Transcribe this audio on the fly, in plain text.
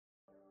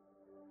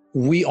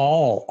we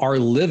all are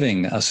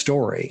living a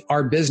story.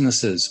 Our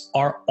businesses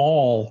are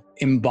all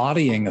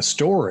embodying a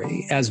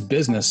story as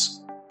business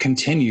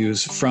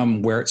continues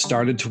from where it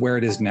started to where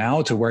it is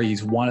now to where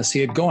you want to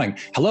see it going.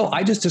 Hello,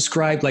 I just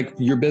described like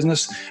your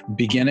business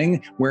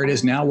beginning, where it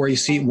is now, where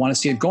you want to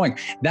see it going.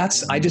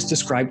 I just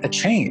described a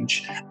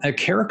change, a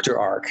character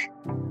arc.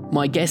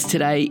 My guest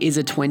today is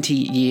a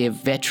 20-year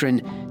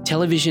veteran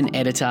television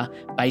editor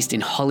based in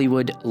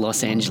Hollywood,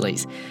 Los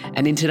Angeles.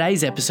 And in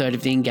today's episode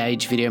of the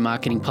Engage Video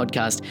Marketing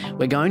Podcast,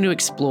 we're going to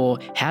explore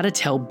how to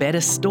tell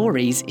better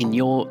stories in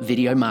your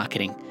video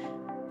marketing.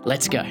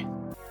 Let's go.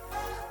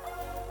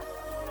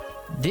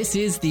 This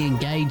is the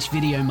Engage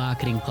Video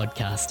Marketing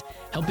Podcast,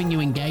 helping you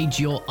engage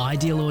your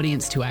ideal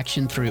audience to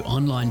action through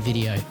online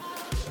video.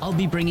 I'll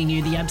be bringing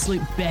you the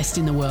absolute best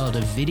in the world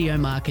of video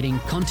marketing,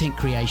 content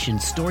creation,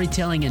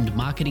 storytelling, and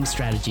marketing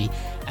strategy,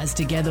 as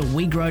together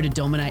we grow to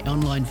dominate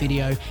online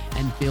video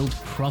and build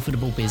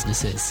profitable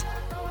businesses.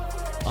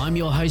 I'm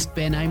your host,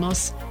 Ben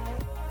Amos.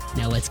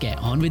 Now let's get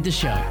on with the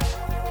show.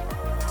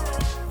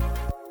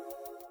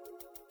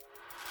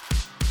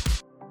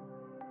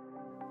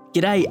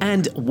 G'day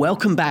and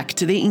welcome back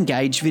to the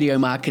Engage Video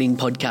Marketing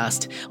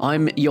Podcast.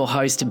 I'm your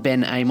host,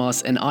 Ben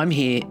Amos, and I'm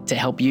here to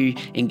help you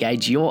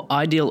engage your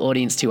ideal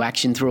audience to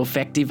action through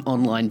effective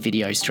online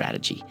video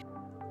strategy.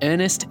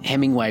 Ernest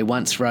Hemingway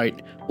once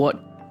wrote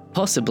what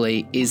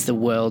possibly is the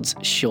world's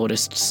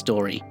shortest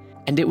story,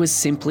 and it was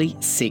simply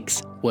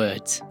 6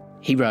 words.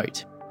 He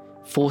wrote,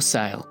 "For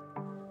sale,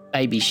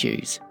 baby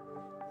shoes,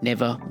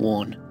 never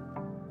worn."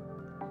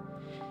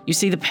 You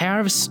see, the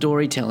power of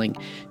storytelling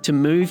to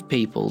move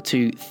people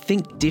to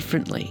think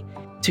differently,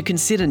 to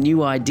consider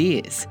new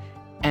ideas,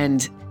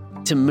 and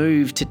to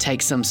move to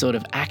take some sort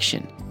of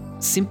action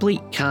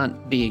simply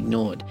can't be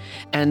ignored.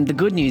 And the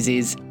good news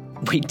is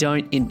we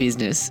don't in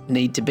business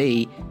need to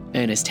be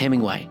Ernest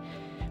Hemingway.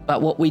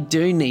 But what we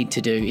do need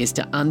to do is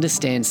to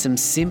understand some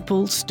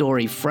simple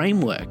story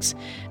frameworks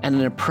and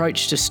an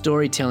approach to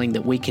storytelling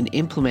that we can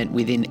implement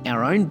within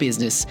our own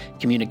business,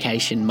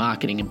 communication,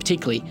 marketing, and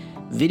particularly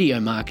video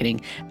marketing,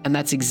 and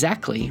that's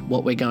exactly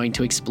what we're going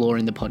to explore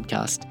in the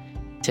podcast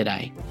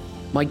today.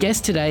 My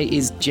guest today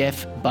is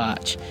Jeff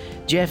Bartsch.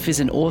 Jeff is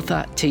an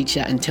author,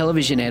 teacher, and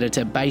television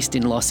editor based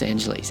in Los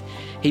Angeles.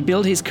 He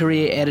built his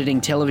career editing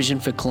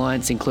television for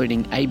clients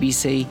including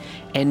ABC,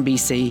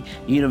 NBC,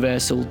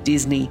 Universal,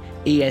 Disney,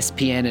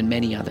 ESPN, and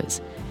many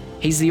others.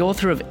 He's the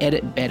author of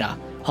Edit Better,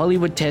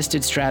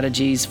 Hollywood-tested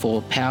strategies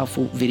for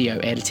powerful video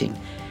editing.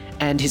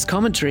 And his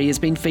commentary has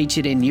been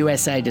featured in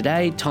USA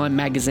Today, Time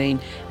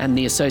Magazine, and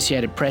the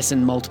Associated Press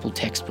and multiple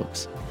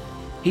textbooks.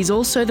 He's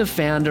also the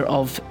founder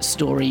of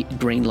Story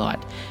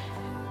Greenlight.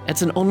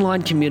 It's an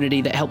online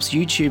community that helps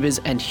YouTubers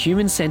and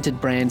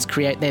human-centered brands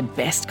create their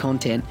best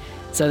content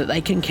so that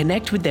they can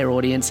connect with their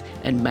audience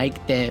and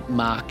make their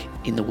mark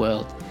in the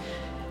world.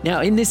 Now,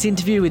 in this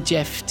interview with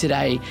Jeff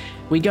today,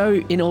 we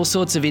go in all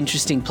sorts of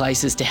interesting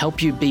places to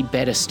help you be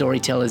better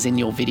storytellers in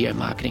your video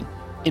marketing.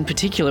 In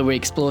particular, we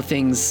explore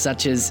things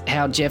such as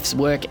how Jeff's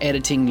work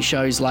editing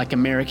shows like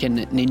American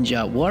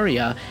Ninja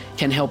Warrior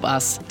can help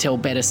us tell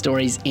better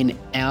stories in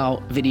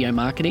our video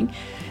marketing.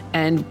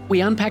 And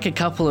we unpack a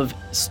couple of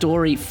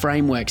story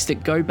frameworks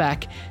that go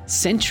back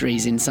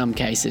centuries in some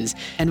cases.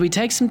 And we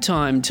take some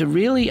time to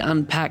really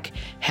unpack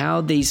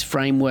how these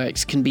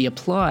frameworks can be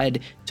applied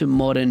to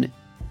modern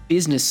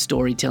business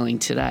storytelling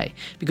today.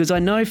 Because I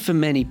know for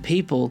many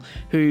people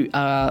who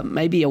are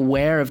maybe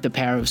aware of the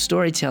power of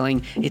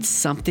storytelling, it's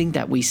something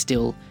that we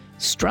still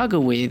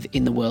struggle with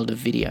in the world of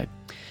video.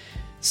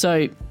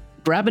 So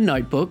grab a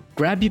notebook,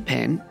 grab your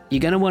pen. You're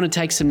going to want to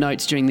take some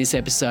notes during this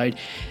episode,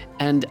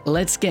 and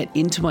let's get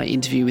into my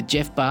interview with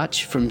Jeff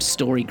Bartsch from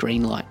Story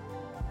Greenlight.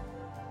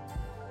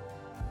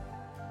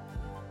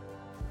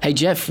 Hey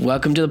Jeff,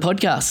 welcome to the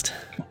podcast.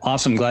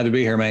 Awesome. Glad to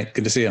be here, mate.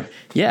 Good to see you.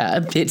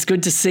 Yeah, it's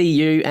good to see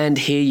you and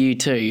hear you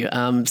too.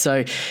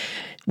 So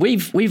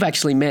we've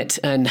actually met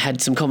and had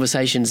some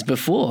conversations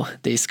before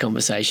this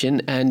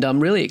conversation, and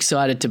I'm really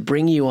excited to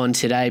bring you on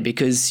today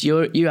because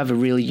you have a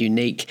really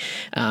unique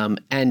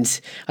and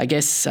I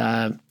guess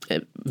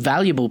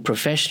valuable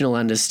professional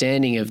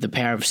understanding of the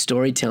power of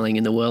storytelling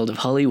in the world of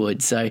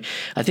Hollywood. So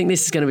I think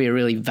this is going to be a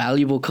really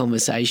valuable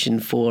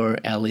conversation for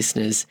our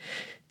listeners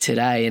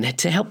today and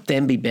to help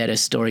them be better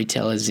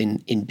storytellers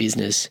in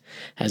business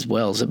as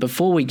well. So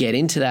before we get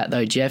into that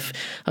though, Jeff,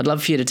 I'd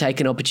love for you to take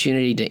an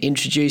opportunity to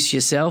introduce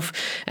yourself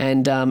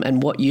and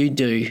what you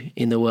do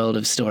in the world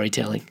of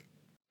storytelling.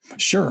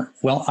 Sure.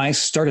 Well, I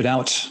started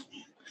out,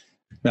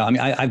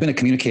 I've been a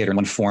communicator in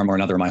one form or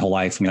another my whole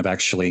life.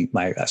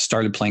 I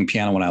started playing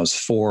piano when I was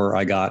 4.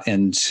 I got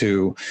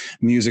into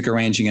music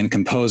arranging and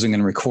composing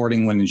and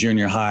recording when in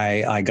junior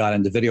high. I got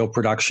into video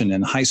production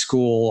in high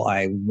school.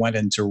 I went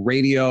into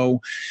radio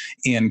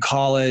in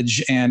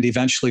college and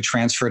eventually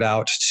transferred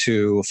out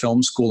to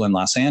film school in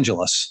Los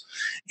Angeles.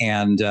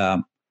 And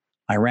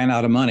I ran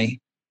out of money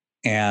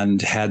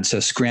and had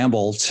to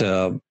scramble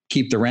to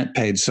keep the rent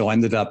paid. So I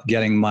ended up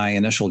getting my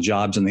initial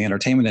jobs in the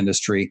entertainment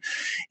industry.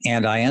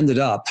 And I ended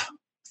up,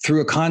 through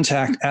a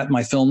contact at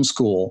my film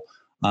school,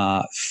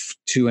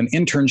 to an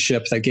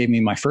internship that gave me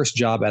my first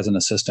job as an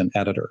assistant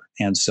editor.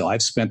 And so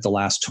I've spent the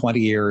last 20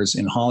 years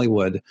in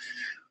Hollywood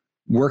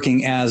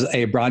working as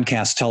a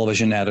broadcast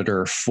television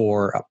editor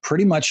for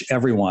pretty much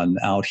everyone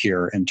out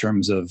here in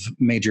terms of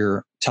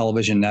major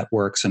television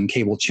networks and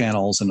cable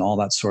channels and all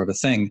that sort of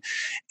thing.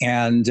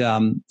 And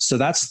so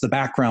that's the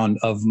background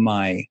of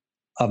my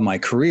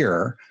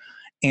career.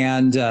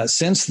 And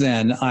since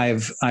then,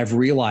 I've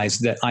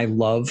realized that I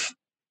love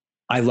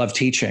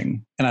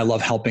teaching and I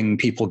love helping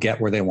people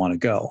get where they want to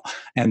go.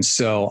 And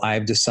so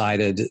I've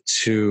decided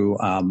to,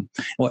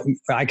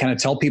 I kind of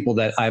tell people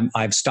that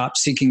I've stopped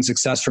seeking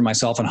success for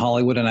myself in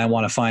Hollywood, and I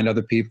want to find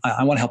other people.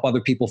 I want to help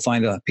other people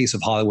find a piece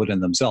of Hollywood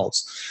in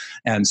themselves.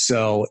 And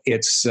so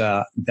it's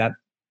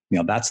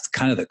that's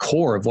kind of the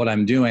core of what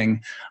I'm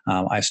doing.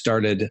 I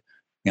started.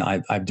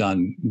 I've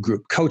done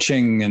group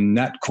coaching and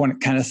that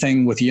kind of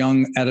thing with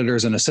young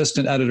editors and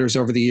assistant editors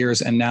over the years.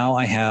 And now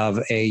I have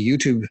a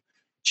YouTube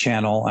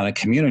channel and a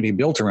community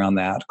built around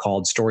that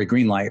called Story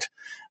Greenlight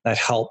that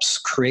helps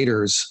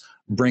creators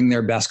bring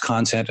their best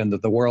content into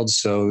the world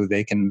so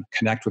they can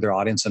connect with their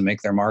audience and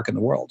make their mark in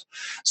the world.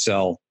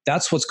 So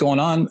that's what's going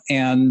on.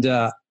 And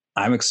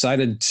I'm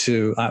excited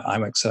to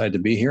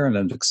be here, and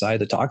I'm excited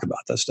to talk about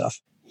this stuff.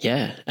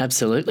 Yeah,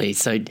 absolutely.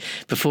 So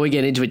before we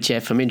get into it,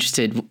 Jeff, I'm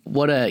interested,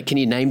 can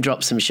you name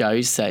drop some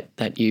shows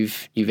that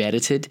you've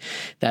edited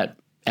that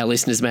our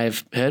listeners may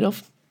have heard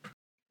of?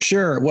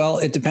 Sure. Well,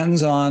 it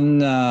depends on,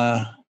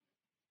 the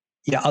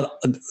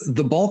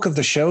bulk of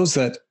the shows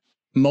that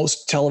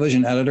most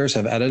television editors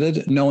have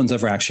edited, no one's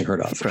ever actually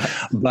heard of. Right.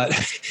 But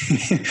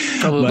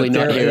probably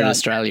not here in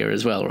Australia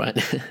as well, right?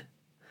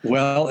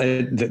 Well,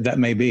 that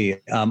may be.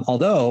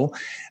 Although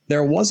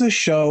there was a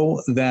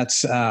show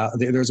there's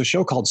a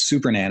show called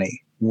Super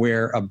Nanny,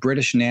 where a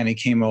British nanny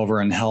came over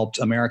and helped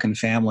American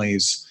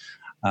families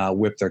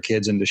whip their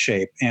kids into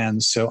shape.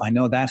 And so I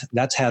know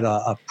that's had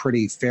a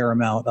pretty fair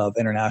amount of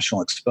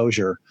international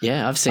exposure.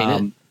 Yeah, I've seen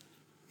it.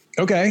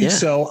 Okay. Yeah.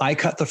 So I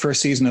cut the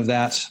first season of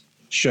that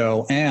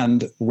show,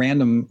 and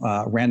random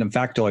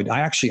factoid,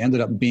 I actually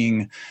ended up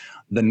being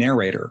the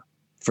narrator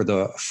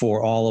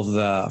for all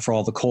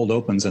the cold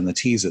opens and the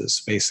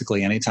teases.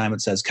 Basically, anytime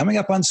it says coming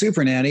up on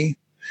Super Nanny,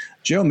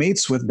 Joe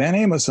meets with Ben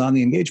Amos on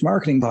the Engage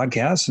Marketing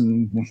podcast,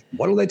 and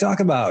what do they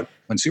talk about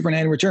when Super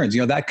Nanny returns?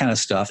 That kind of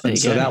stuff. And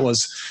so that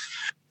was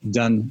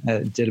done.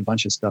 Did a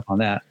bunch of stuff on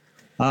that.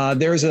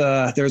 There's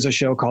a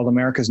show called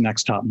America's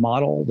Next Top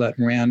Model that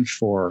ran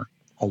for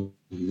a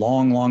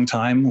long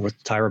time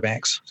with Tyra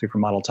Banks,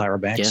 supermodel Tyra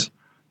Banks. Yeah.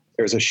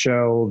 There's a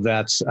show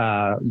that's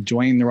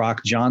Dwayne "The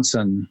Rock"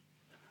 Johnson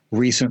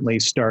recently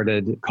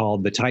started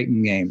called The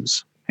Titan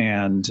Games.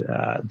 And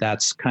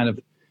that's kind of,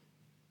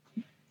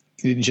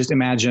 just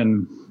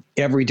imagine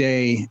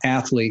everyday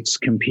athletes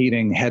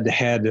competing head to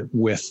head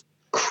with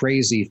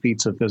crazy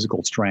feats of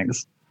physical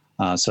strength.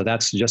 So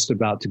that's just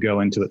about to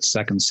go into its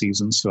second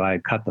season. So I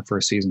cut the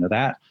first season of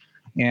that,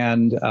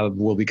 and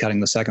we'll be cutting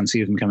the second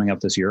season coming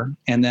up this year.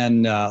 And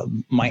then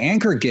my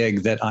anchor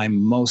gig that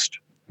I'm most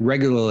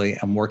regularly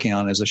am working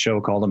on is a show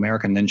called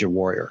American Ninja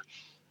Warrior.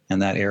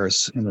 And that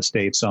airs in the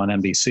States on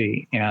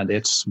NBC. And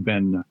it's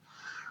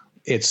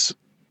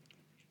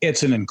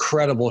an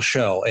incredible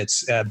show.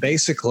 It's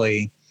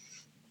basically,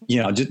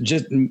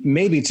 just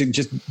maybe to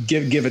just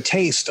give a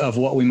taste of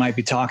what we might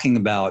be talking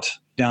about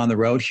down the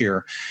road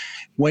here.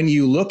 When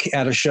you look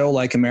at a show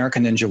like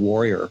American Ninja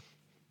Warrior,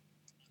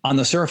 on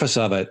the surface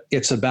of it,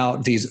 it's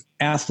about these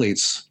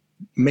athletes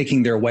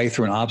making their way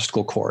through an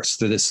obstacle course,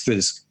 through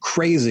this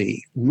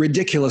crazy,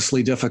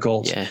 ridiculously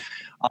difficult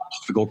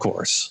obstacle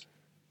course.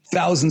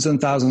 Thousands and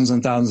thousands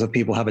and thousands of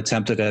people have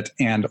attempted it,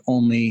 and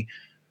only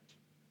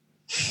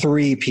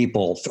three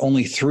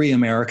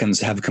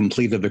Americans have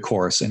completed the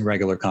course in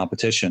regular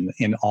competition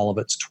in all of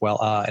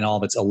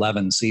its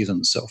 11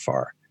 seasons so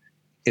far.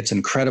 It's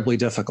incredibly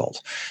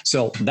difficult.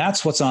 So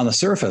that's what's on the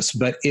surface.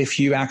 But if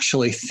you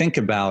actually think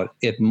about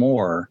it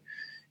more,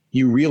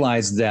 you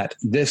realize that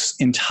this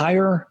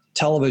entire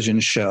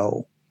television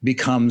show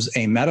becomes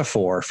a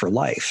metaphor for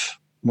life.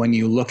 When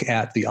you look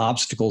at the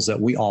obstacles that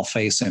we all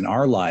face in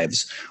our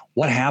lives,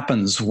 what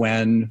happens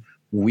when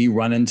we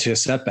run into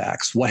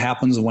setbacks? What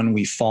happens when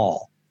we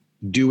fall?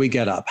 Do we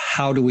get up?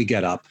 How do we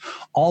get up?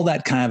 All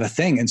that kind of a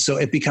thing. And so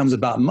it becomes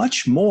about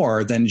much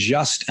more than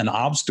just an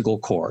obstacle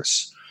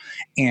course.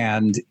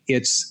 And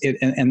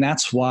and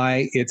that's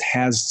why it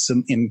has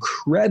some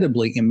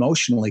incredibly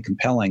emotionally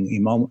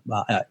compelling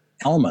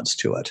elements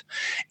to it.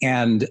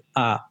 And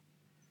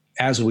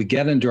as we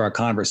get into our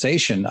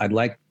conversation, I'd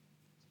like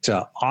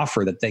to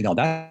offer that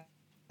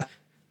that's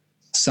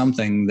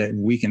something that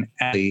we can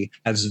actually,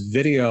 as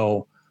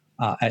video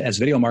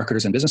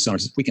marketers and business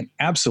owners, we can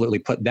absolutely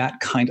put that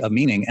kind of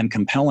meaning and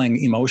compelling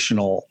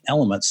emotional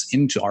elements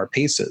into our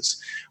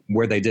pieces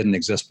where they didn't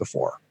exist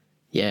before.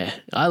 Yeah,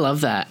 I love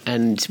that.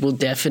 And we'll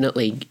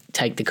definitely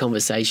take the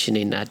conversation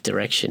in that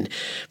direction.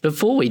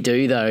 Before we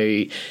do,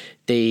 though,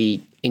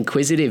 the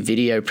inquisitive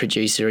video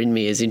producer in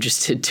me is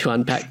interested to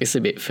unpack this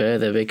a bit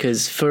further,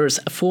 because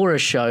for a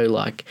show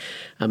like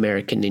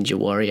American Ninja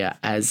Warrior,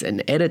 as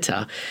an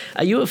editor,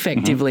 are you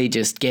effectively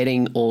just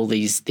getting all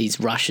these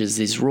rushes,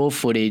 this raw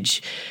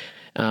footage,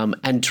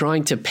 and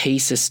trying to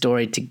piece a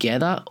story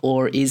together,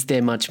 or is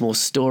there much more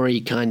story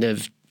kind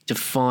of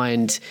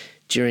defined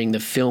during the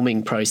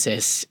filming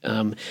process,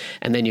 and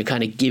then you're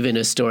kind of given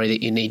a story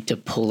that you need to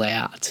pull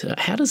out?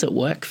 How does it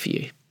work for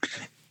you?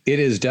 It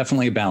is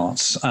definitely a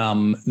balance.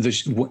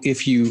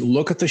 If you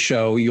look at the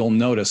show, you'll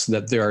notice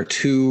that there are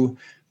two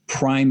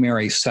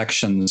primary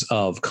sections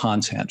of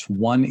content.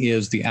 One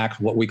is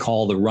what we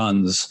call the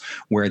runs,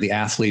 where the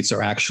athletes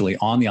are actually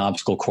on the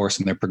obstacle course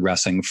and they're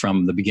progressing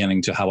from the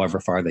beginning to however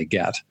far they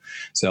get.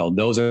 So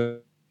those are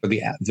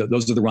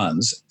the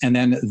runs. And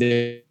then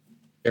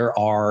there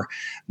are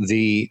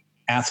the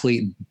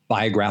athlete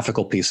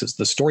biographical pieces,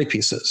 the story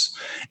pieces.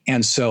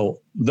 And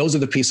so those are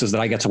the pieces that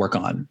I get to work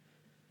on.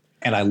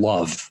 And I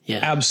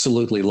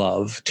absolutely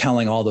love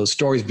telling all those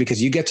stories,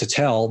 because you get to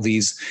tell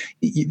these,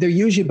 they're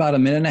usually about a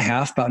minute and a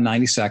half, about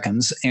 90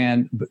 seconds.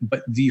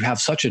 But you have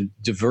such a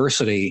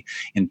diversity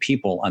in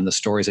people on the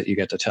stories that you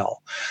get to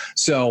tell.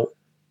 So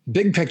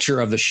big picture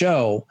of the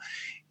show,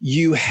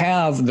 you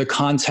have the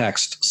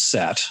context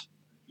set.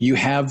 You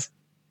have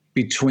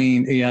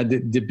depending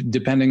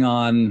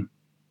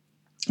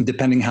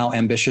how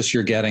ambitious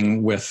you're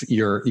getting with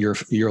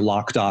your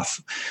locked off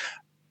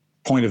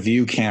point of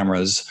view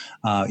cameras,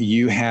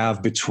 you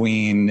have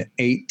between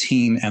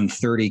 18 and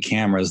 30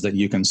 cameras that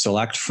you can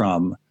select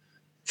from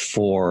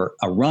for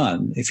a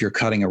run, if you're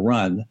cutting a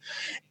run.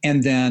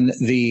 And then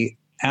the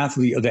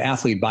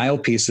athlete bio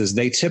pieces,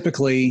 they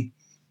typically,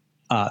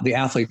 the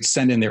athletes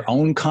send in their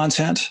own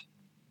content,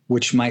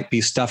 which might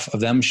be stuff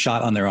of them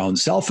shot on their own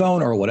cell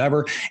phone or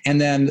whatever.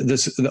 And then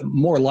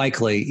more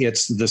likely,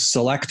 it's the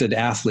selected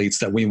athletes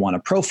that we want to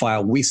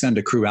profile. We send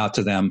a crew out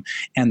to them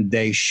and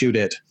they shoot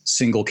it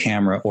single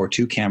camera or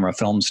 2-camera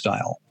film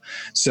style.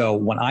 So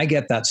when I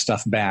get that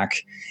stuff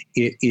back,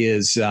 it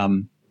is,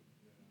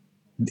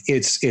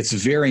 it's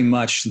very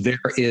much, there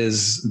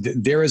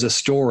is a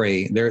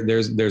story,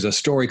 there's a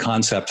story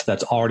concept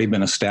that's already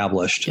been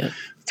established. Yeah.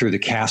 Through the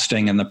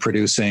casting and the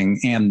producing,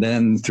 and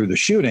then through the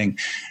shooting.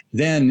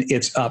 Then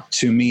it's up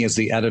to me as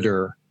the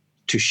editor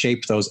to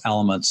shape those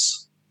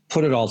elements,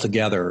 put it all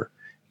together,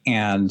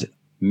 and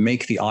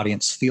make the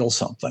audience feel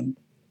something.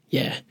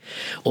 Yeah,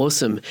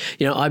 awesome.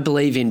 I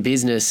believe in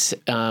business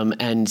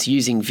and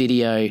using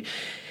video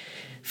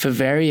for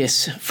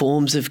various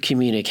forms of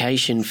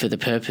communication for the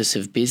purpose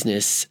of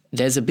business.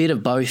 There's a bit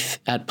of both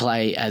at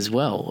play as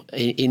well,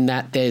 in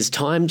that there's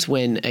times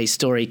when a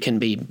story can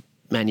be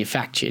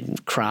manufactured,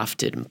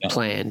 crafted, and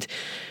planned.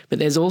 But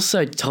there's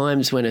also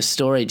times when a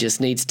story just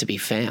needs to be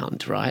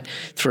found, right?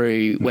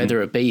 Through,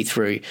 whether it be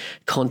through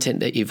content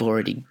that you've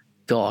already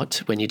got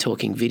when you're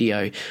talking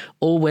video,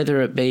 or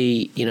whether it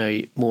be,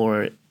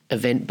 more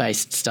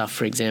event-based stuff,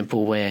 for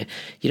example, where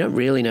you don't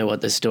really know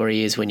what the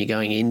story is when you're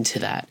going into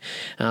that.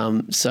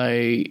 So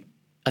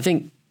I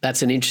think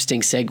that's an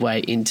interesting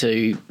segue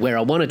into where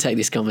I want to take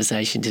this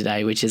conversation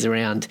today, which is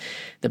around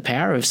the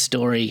power of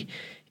story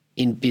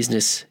in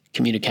business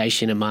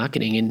communication and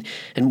marketing.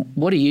 And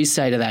what do you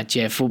say to that,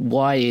 Jeff?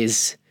 Why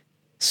is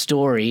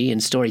story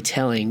and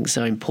storytelling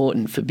so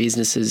important for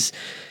businesses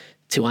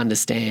to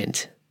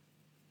understand?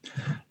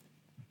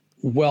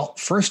 Well,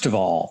 first of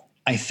all,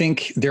 I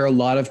think there are a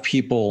lot of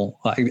people,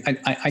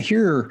 I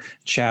hear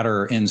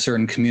chatter in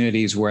certain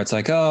communities where it's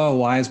like, oh,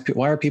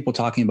 why are people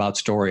talking about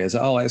story?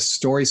 A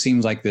story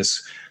seems like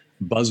this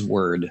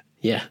buzzword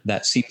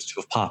that seems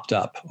to have popped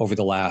up over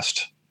the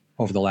last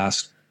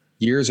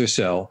years or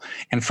so.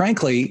 And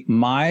frankly,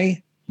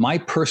 my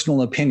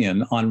personal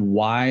opinion on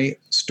why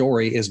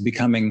story is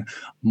becoming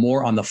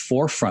more on the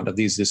forefront of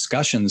these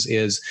discussions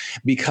is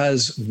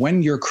because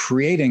when you're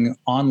creating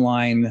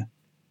online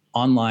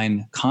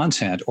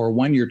content, or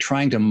when you're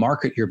trying to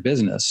market your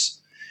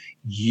business,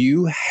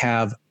 you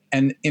have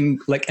an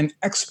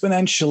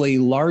exponentially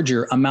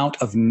larger amount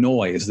of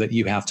noise that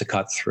you have to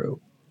cut through.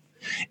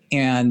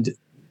 And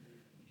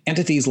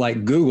entities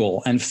like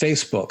Google and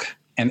Facebook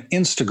and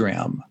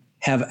Instagram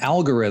have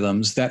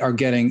algorithms that are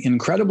getting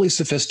incredibly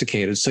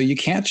sophisticated. So you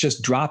can't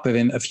just drop it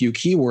in a few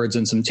keywords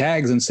and some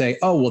tags and say,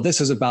 oh, well, this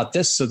is about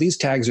this, so these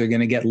tags are going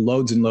to get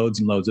loads and loads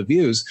and loads of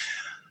views.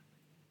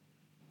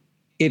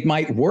 It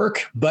might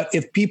work, but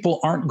if people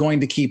aren't going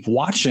to keep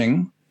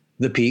watching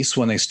the piece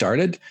when they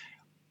started,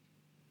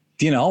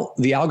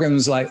 the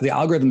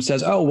algorithm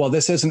says, oh, well,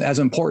 this isn't as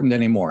important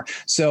anymore.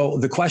 So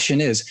the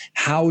question is,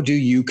 how do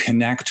you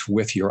connect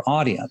with your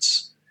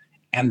audience?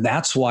 And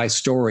that's why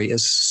story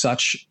is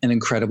such an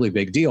incredibly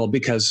big deal,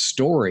 because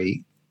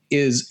story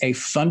is a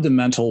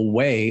fundamental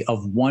way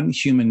of one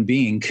human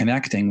being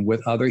connecting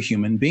with other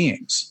human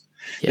beings.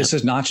 Yep. This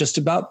is not just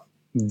about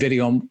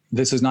video.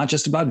 This is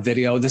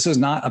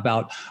not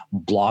about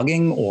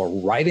blogging or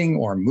writing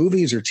or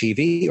movies or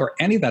TV or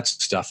any of that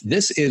stuff.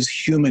 This is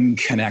human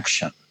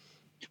connection.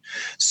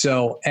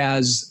 So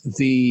as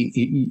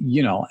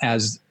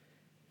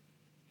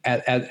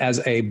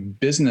as a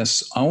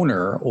business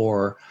owner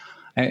or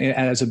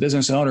as a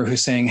business owner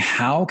who's saying,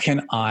 how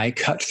can I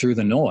cut through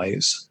the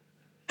noise?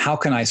 How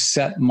can I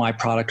set my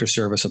product or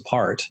service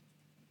apart?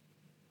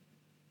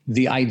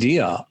 The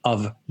idea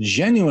of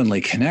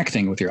genuinely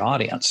connecting with your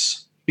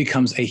audience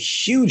becomes a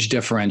huge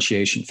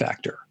differentiation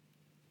factor.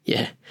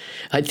 Yeah.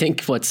 I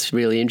think what's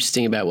really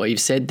interesting about what you've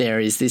said there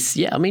is this,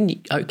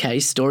 okay,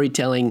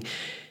 storytelling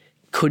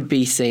could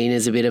be seen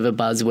as a bit of a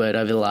buzzword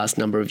over the last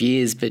number of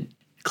years, but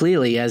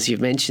clearly, as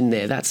you've mentioned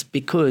there, that's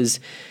because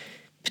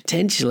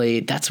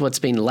potentially that's what's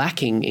been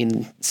lacking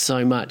in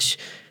so much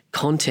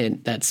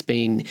content that's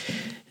been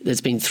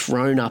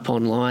thrown up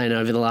online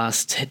over the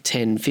last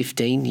 10,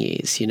 15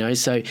 years,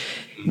 So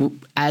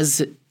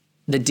as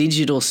the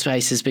digital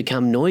space has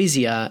become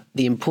noisier,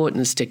 the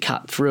importance to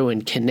cut through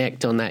and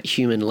connect on that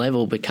human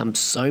level becomes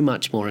so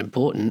much more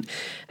important.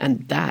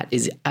 And that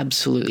is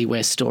absolutely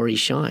where story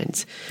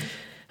shines.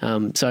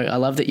 So I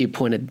love that you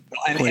pointed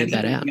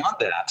that out. Beyond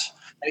that,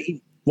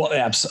 well,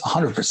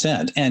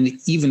 100%. And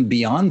even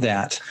beyond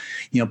that,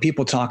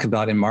 people talk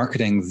about in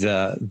marketing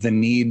the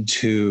need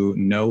to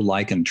know,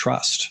 like, and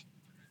trust.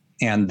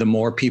 And the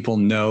more people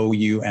know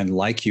you and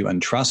like you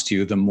and trust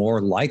you, the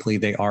more likely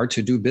they are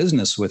to do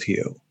business with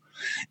you.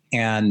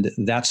 And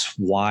that's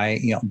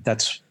why,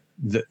 that's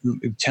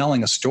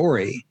telling a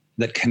story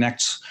that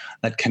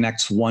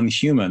connects one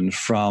human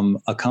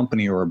from a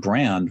company or a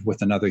brand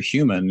with another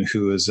human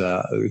who is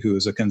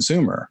a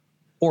consumer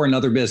or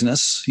another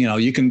business.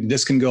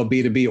 This can go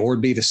B2B or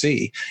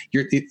B2C.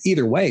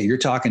 Either way, you're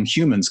talking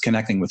humans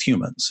connecting with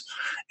humans.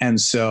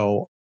 And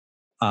so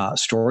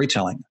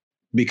storytelling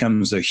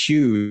becomes a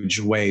huge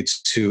way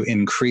to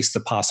increase the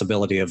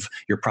possibility of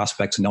your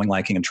prospects knowing,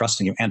 liking, and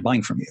trusting you and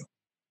buying from you.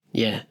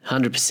 Yeah,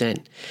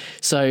 100%.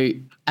 So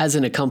as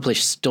an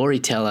accomplished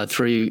storyteller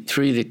through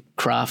the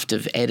craft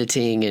of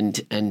editing and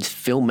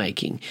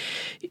filmmaking,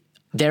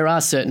 there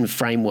are certain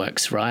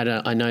frameworks, right?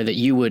 I know that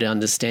you would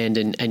understand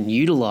and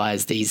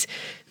utilize these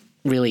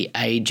really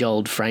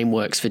age-old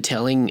frameworks for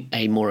telling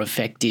a more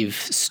effective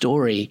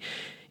story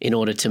in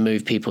order to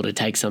move people to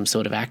take some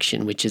sort of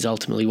action, which is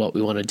ultimately what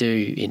we want to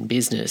do in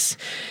business.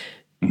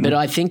 Mm-hmm. But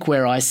I think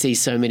where I see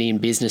so many in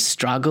business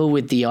struggle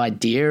with the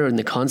idea and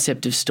the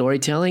concept of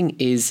storytelling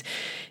is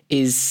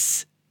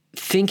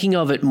thinking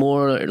of it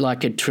more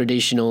like a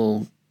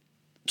traditional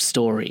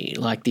story,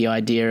 like the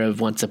idea of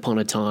once upon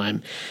a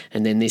time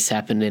and then this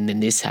happened and then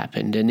this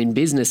happened. And in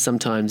business,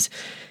 sometimes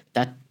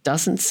that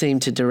doesn't seem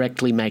to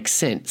directly make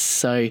sense.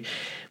 So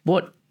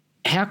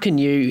how can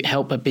you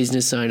help a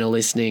business owner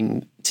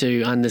listening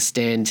to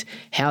understand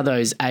how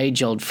those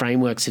age-old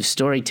frameworks of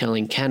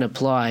storytelling can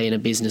apply in a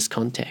business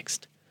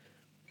context?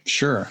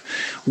 Sure.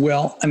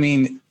 Well, I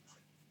mean,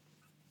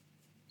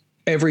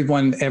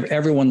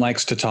 everyone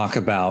likes to talk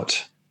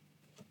about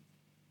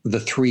the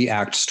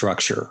 3-act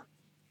structure.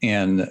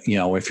 And,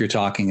 if you're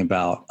talking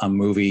about a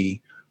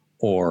movie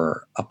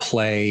or a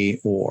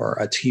play or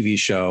a TV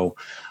show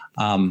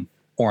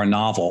or a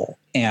novel,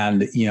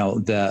 and,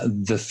 the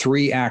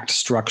 3-act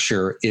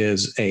structure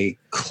is a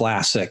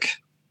classic.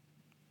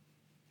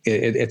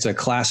 It's a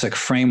classic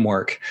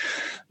framework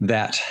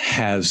that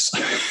has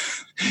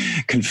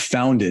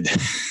confounded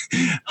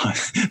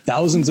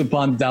thousands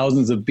upon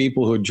thousands of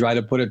people who try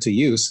to put it to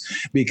use,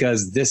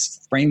 because this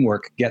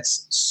framework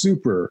gets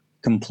super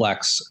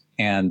complex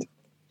and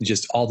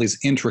just all these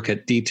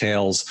intricate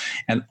details,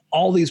 and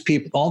all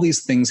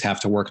these things have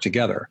to work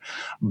together.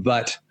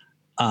 But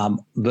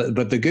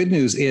the good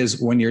news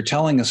is, when you're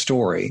telling a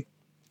story,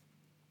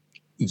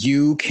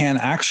 you can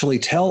actually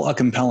tell a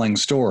compelling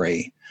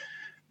story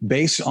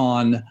based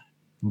on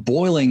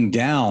boiling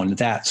down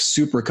that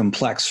super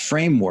complex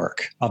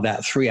framework of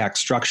that 3-act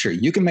structure.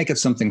 You can make it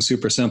something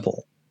super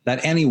simple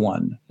that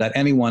anyone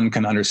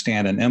can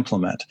understand and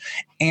implement,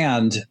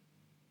 and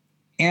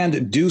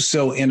do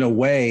so in a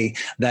way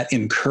that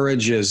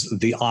encourages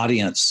the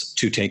audience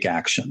to take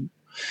action.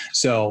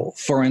 So,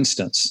 for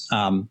instance,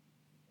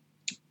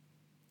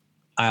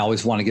 I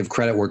always want to give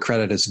credit where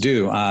credit is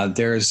due.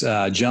 There's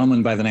a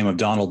gentleman by the name of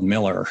Donald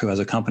Miller who has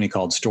a company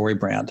called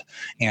StoryBrand,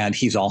 and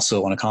he's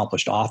also an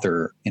accomplished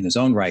author in his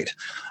own right.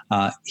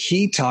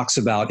 He talks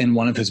about, in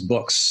one of his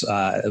books,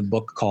 a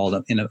book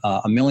called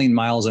A Million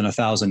Miles in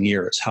 1,000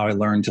 Years, How I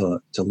Learned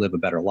to Live a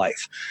Better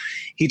Life.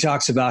 He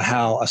talks about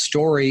how a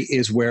story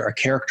is where a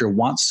character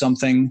wants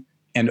something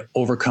and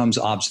overcomes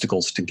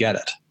obstacles to get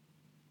it.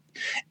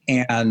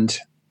 And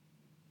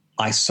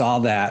I saw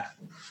that.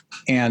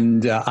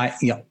 And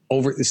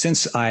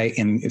since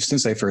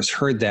I first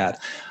heard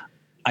that,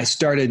 I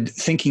started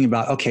thinking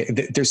about, okay,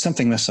 there's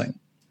something missing,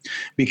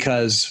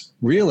 because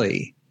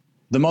really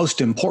the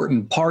most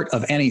important part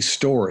of any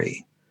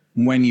story,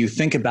 when you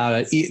think about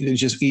it,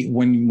 just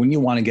when you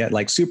want to get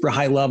like super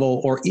high level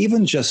or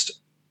even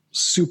just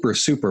super,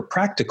 super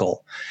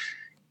practical,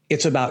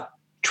 it's about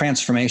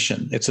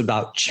transformation. It's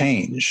about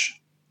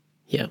change.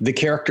 Yeah. The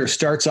character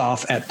starts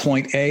off at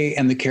point A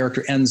and the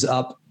character ends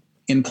up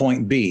in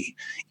point B,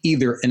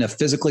 either in a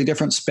physically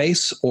different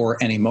space or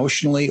an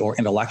emotionally or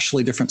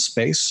intellectually different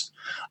space.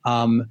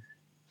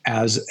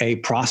 as a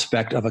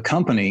prospect of a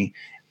company,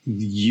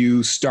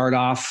 you start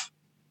off,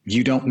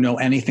 you don't know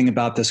anything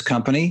about this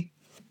company,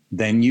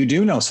 then you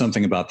do know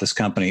something about this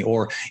company,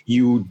 or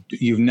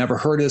you've never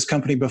heard of this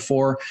company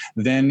before,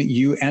 then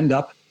you end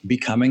up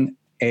becoming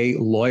a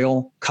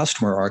loyal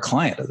customer or a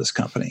client of this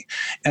company.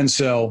 And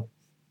so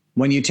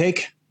when you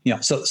take,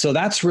 so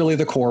that's really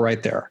the core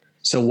right there.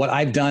 So what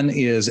I've done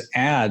is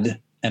add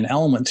an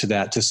element to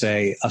that to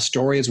say a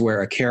story is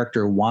where a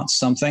character wants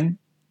something,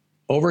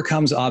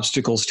 overcomes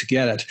obstacles to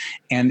get it,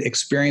 and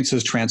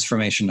experiences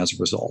transformation as a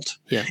result.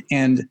 Yeah.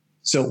 And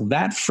so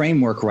that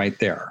framework right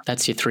there.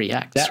 That's your 3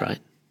 acts, right?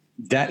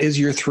 That is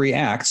your 3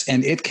 acts,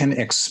 and it can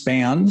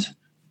expand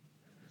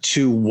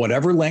to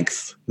whatever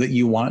length that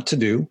you want it to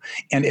do.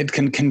 And it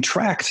can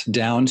contract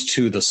down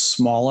to the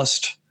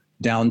smallest,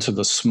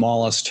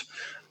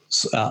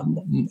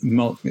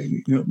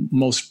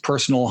 most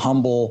personal,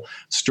 humble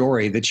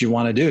story that you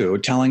want to do,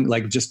 telling,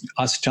 like just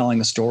us telling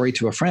a story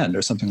to a friend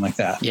or something like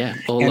that. Yeah.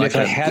 Or and like if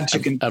I had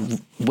a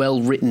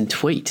well-written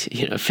tweet,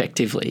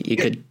 effectively you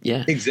could,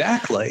 yeah.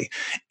 Exactly.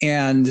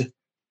 And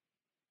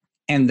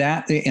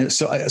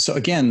so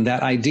again,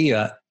 that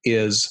idea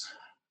is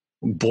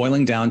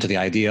boiling down to the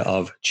idea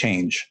of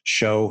change,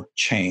 show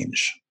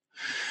change.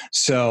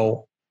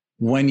 So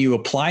when you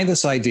apply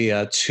this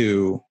idea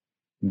to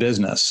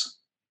business,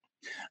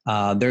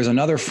 there's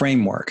another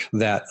framework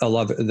that a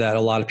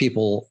lot of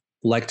people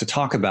like to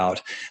talk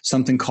about,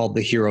 something called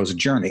the hero's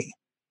journey.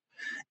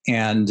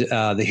 And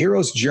the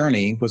hero's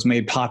journey was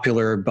made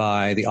popular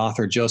by the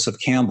author Joseph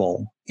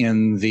Campbell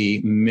in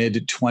the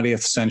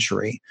mid-20th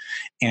century.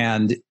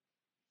 And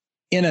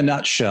in a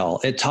nutshell,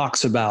 it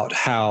talks about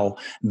how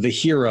the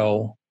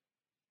hero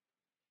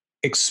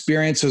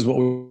experiences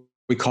what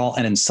we call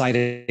an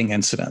inciting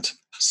incident.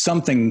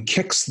 Something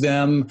kicks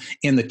them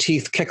in the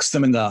teeth, kicks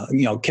them in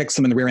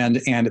the rear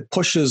end, and it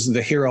pushes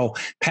the hero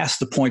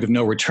past the point of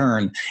no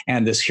return.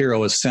 And this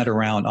hero is sent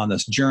around on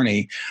this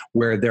journey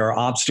where there are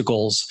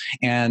obstacles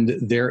and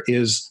there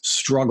is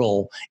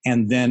struggle.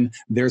 And then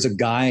there's a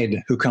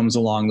guide who comes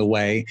along the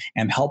way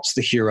and helps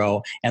the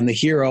hero. And the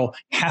hero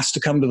has to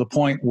come to the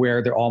point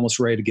where they're almost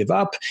ready to give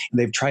up.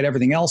 They've tried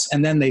everything else.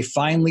 And then they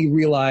finally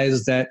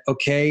realize that,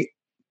 okay,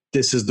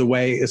 this is the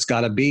way it's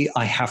got to be.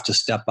 I have to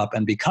step up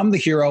and become the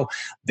hero.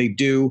 They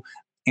do,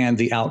 and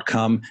the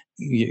outcome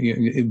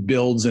it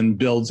builds and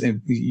builds,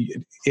 and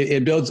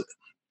it builds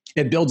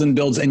and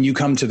builds, and you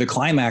come to the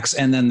climax,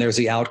 and then there's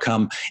the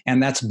outcome,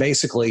 and that's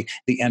basically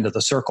the end of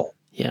the circle.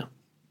 Yeah.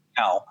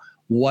 Now,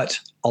 what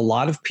a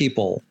lot of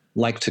people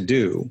like to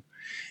do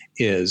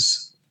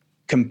is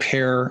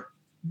compare.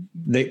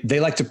 They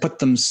like to put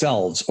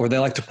themselves, or they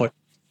like to put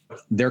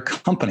their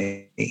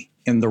company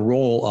in the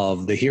role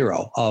of the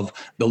hero, of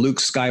the Luke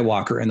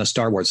Skywalker in the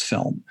Star Wars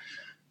film.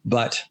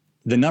 But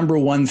the number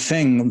one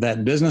thing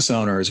that business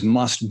owners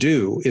must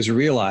do is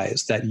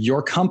realize that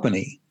your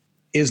company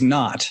is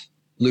not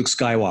Luke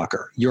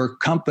Skywalker. Your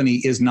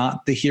company is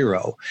not the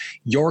hero.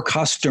 Your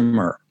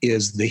customer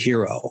is the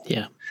hero.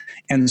 Yeah.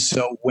 And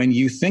so when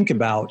you think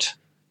about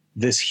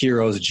this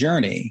hero's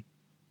journey,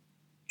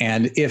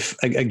 and if,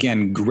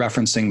 again,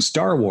 referencing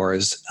Star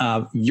Wars,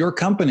 your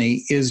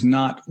company is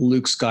not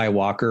Luke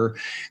Skywalker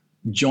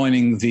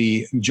joining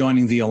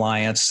the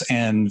alliance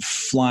and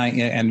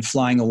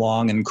flying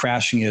along and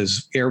crashing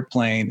his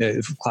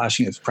airplane,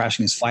 crashing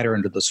his fighter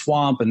into the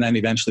swamp, and then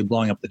eventually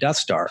blowing up the Death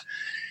Star.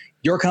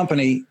 Your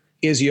company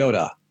is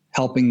Yoda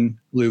helping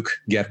Luke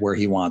get where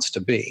he wants to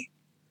be.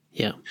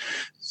 Yeah.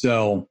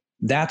 So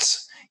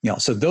that's,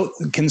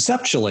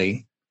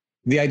 conceptually,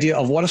 the idea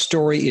of what a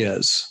story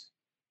is,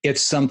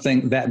 it's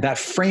something that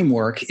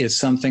framework is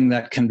something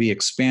that can be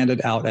expanded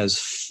out as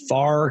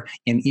far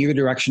in either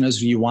direction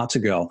as you want to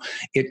go.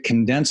 It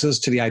condenses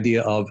to the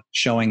idea of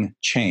showing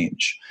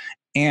change.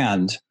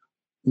 And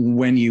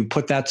when you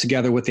put that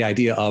together with the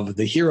idea of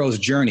the hero's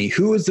journey,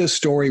 who is this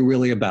story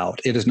really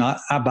about? It is not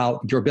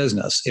about your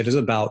business. It is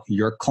about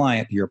your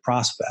client, your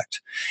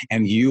prospect,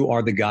 and you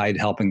are the guide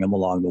helping them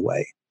along the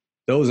way.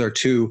 Those are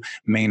 2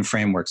 main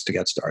frameworks to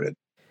get started.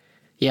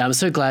 Yeah, I'm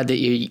so glad that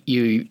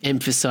you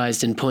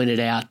emphasized and pointed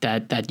out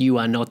that you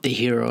are not the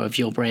hero of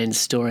your brand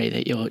story,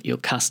 that your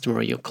customer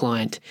or your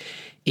client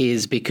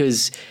is,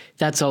 because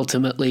that's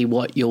ultimately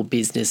what your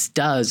business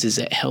does, is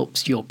it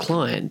helps your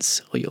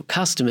clients or your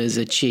customers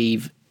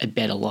achieve a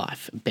better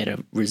life, a better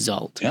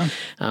result. Yeah.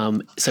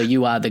 So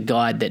you are the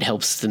guide that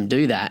helps them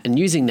do that. And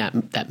using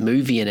that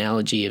movie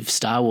analogy of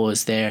Star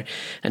Wars there,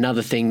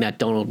 another thing that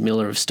Donald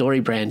Miller of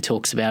StoryBrand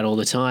talks about all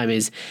the time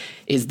is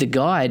the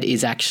guide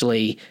is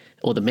actually,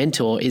 or the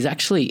mentor is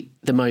actually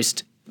the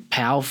most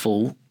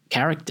powerful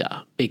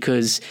character,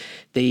 because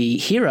the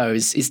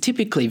heroes is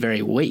typically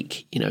very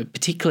weak,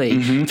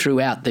 particularly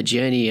throughout the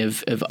journey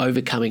of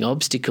overcoming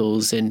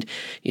obstacles and,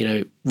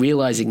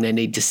 realizing they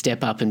need to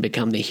step up and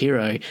become the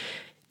hero.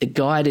 The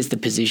guide is the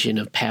position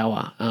of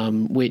power,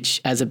 which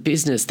as a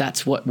business,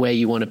 that's where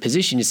you want to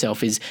position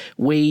yourself, is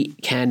we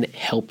can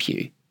help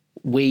you.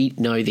 We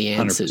know the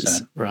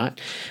answers, 100%.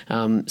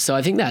 right? So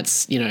I think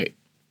that's,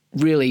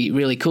 really,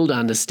 really cool to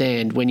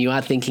understand when you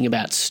are thinking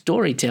about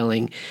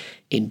storytelling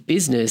in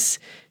business,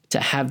 to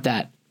have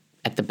that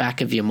at the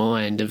back of your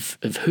mind of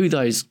who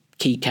those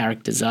key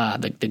characters are,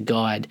 the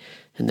guide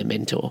and the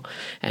mentor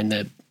and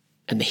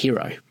the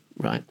hero,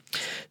 right?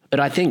 But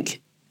I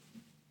think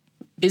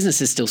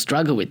businesses still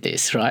struggle with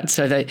this, right?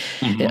 So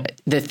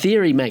the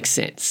theory makes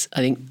sense.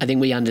 I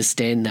think we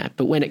understand that.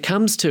 But when it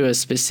comes to a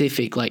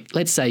specific, like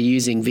let's say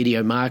using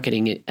video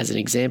marketing as an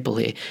example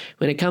here,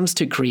 when it comes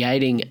to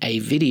creating a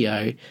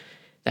video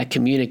that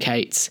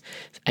communicates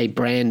a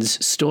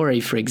brand's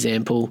story, for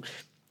example,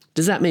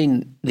 does that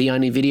mean the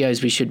only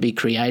videos we should be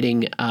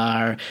creating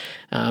are,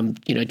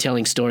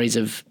 telling stories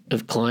of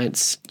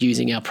clients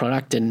using our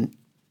product and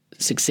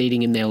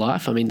succeeding in their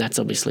life? I mean, that's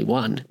obviously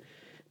one.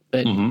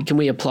 But can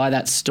we apply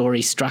that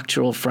story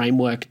structural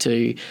framework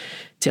to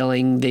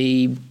telling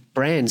the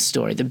brand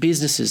story, the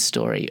business's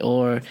story,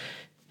 or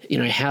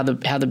how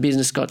the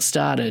business got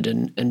started,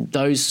 and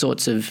those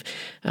sorts of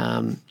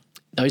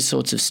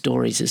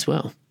stories as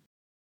well?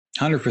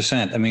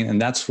 100%. I mean,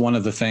 and that's one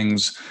of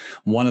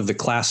the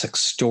classic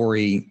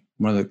story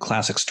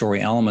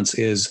elements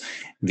is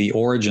the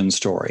origin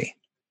story.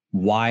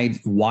 Why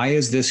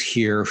is this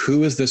here?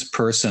 Who is this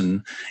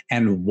person?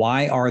 And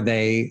why are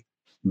they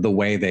the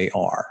way they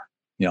are?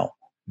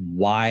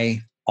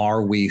 Why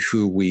are we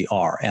who we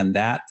are? And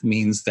that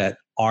means that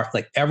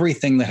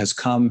everything that has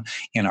come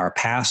in our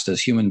past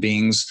as human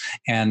beings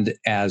and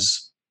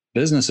as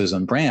businesses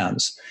and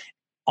brands,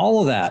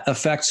 all of that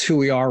affects who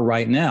we are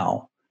right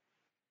now.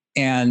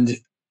 And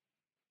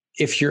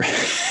if you're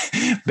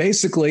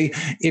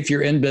if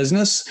you're in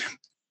business,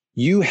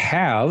 you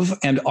have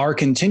and are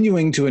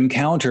continuing to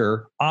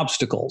encounter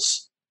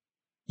obstacles.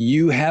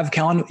 You have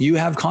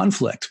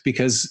conflict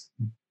because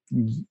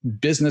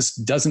business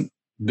doesn't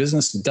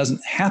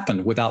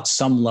happen without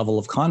some level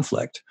of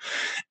conflict.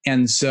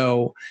 And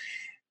so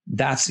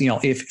that's,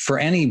 if for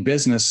any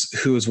business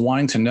who is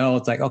wanting to know,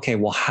 it's like, okay,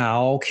 well,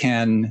 how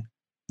can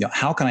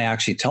I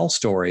actually tell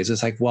stories?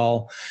 It's like,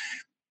 well,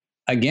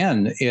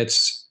 again,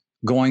 it's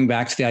going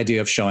back to the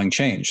idea of showing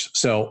change.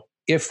 So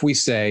if we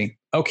say,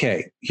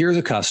 okay, here's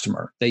a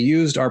customer, they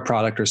used our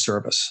product or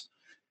service.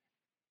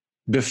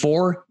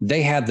 Before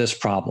they had this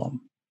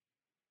problem.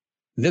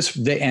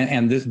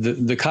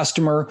 The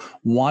customer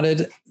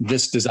wanted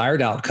this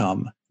desired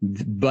outcome,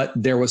 but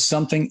there was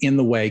something in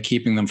the way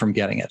keeping them from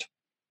getting it.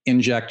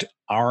 Inject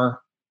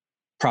our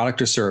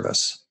product or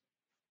service.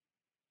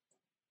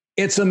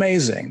 It's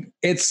amazing.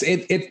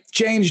 It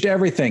changed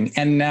everything.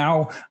 And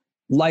now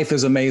life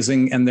is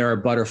amazing and there are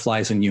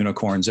butterflies and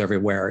unicorns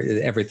everywhere.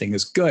 Everything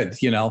is good,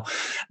 I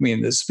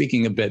mean,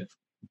 speaking a bit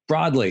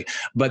broadly,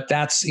 but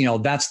that's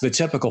the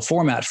typical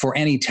format for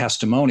any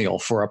testimonial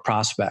for a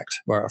prospect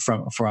or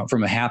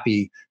from a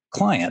happy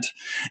client.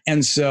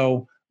 And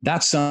so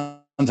that's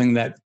something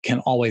that can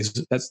always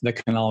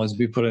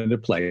be put into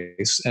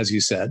place, as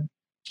you said.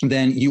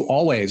 Then you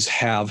always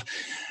have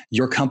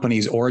your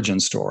company's origin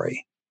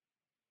story.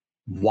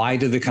 Why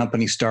did the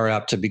company start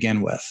up to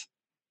begin with?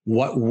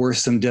 What were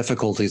some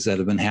difficulties that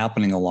have been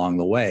happening along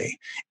the way?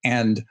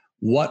 And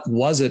what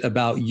was it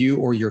about you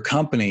or your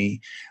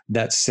company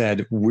that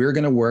said, we're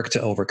going to work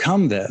to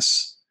overcome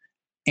this?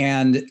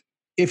 And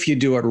if you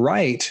do it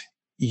right,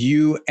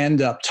 you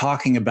end up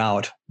talking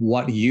about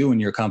what you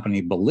and your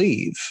company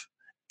believe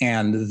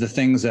and the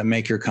things that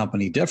make your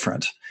company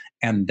different.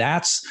 And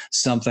that's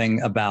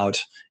something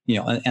about,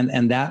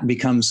 and that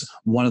becomes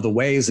one of the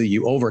ways that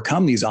you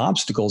overcome these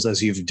obstacles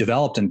as you've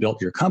developed and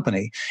built your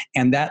company.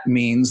 And that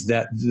means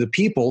that the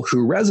people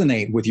who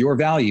resonate with your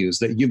values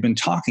that you've been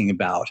talking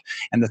about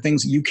and the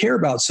things that you care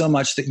about so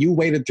much that you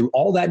waded through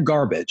all that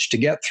garbage to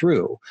get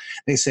through,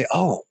 they say,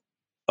 oh,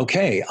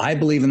 okay, I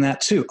believe in that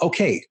too.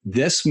 Okay,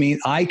 this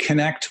means I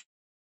connect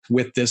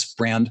with this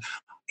brand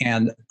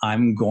and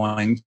I'm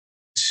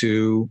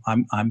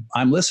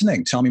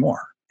listening. Tell me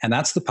more. And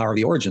that's the power of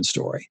the origin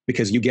story,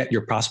 because you get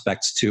your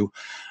prospects to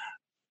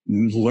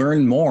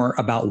learn more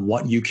about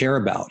what you care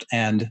about.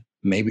 And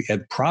maybe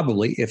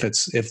probably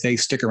if they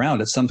stick around,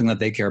 it's something that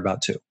they care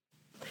about too.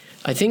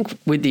 I think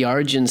with the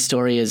origin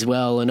story as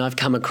well, and I've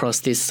come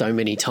across this so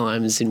many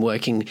times in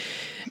working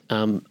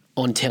on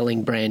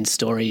telling brand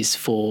stories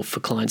for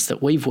clients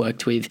that we've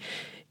worked with,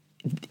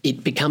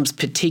 it becomes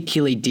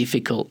particularly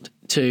difficult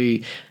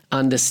to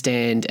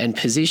understand and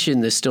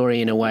position the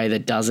story in a way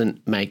that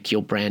doesn't make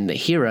your brand the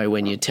hero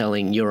when you're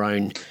telling your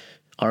own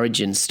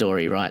origin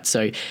story, right?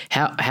 So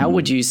how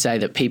would you say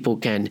that people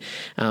can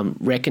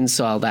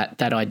reconcile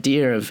that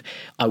idea of,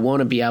 I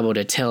want to be able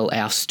to tell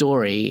our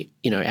story,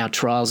 our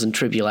trials and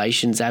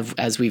tribulations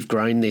as we've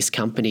grown this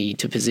company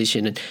to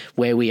position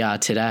where we are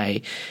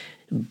today,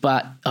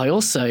 but I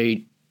also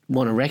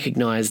want to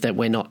recognize that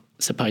we're not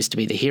supposed to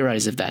be the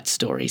heroes of that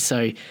story.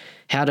 So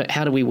how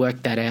do we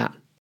work that out?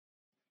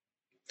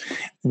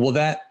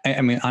 Well,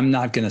 I'm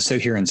not going to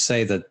sit here and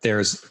say that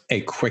there's a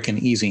quick and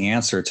easy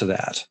answer to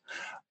that,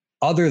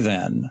 other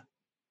than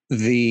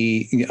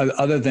the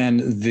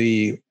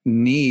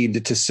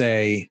need to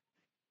say,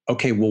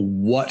 okay, well,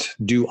 what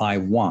do I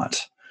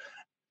want?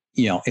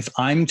 if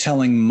I'm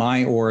telling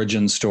my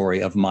origin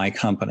story of my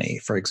company,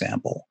 for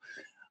example,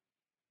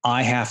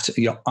 I have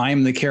to,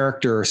 I'm the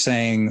character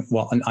saying,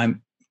 well,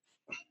 I'm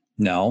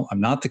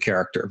not the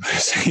character.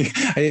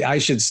 I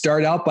should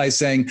start out by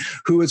saying,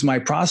 who is my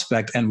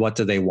prospect and what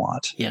do they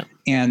want? Yeah.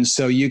 And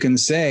so you can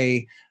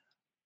say,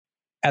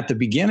 at the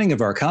beginning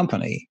of our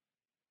company,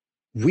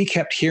 we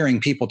kept hearing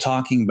people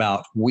talking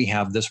about, we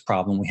have this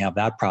problem, we have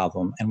that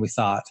problem. And we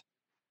thought,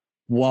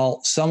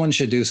 well, someone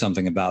should do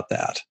something about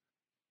that.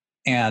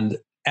 And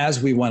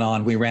as we went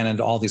on, we ran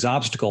into all these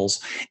obstacles.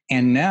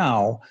 And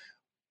now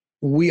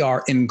we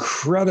are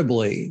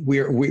incredibly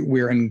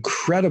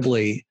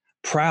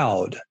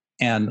proud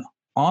and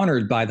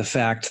honored by the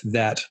fact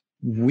that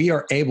we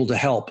are able to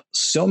help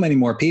so many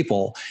more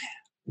people,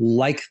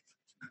 like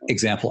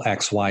example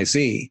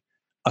XYZ,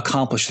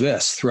 accomplish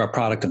this through our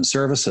product and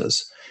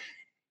services.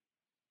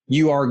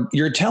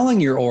 You're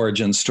telling your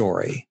origin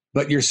story,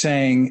 but you're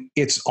saying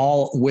it's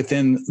all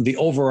within the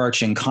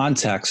overarching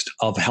context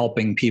of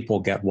helping people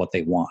get what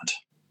they want.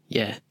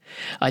 Yeah.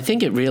 I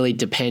think it really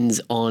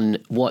depends on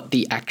what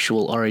the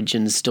actual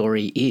origin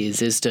story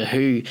is as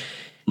to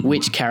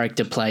which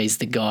character plays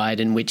the guide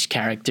and which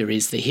character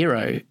is the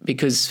hero,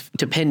 because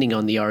depending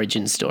on the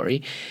origin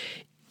story,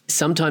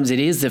 sometimes it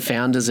is the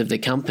founders of the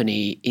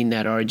company in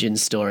that origin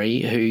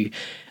story who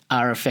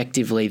are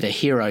effectively the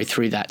hero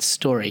through that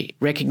story.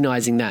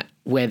 Recognizing that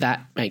where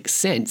that makes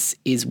sense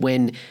is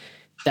when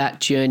that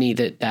journey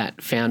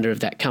that founder of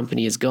that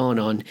company has gone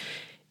on,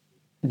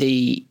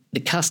 the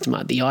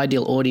customer, the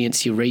ideal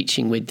audience you're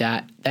reaching with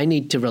that, they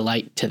need to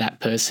relate to that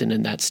person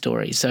and that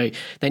story. So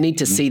they need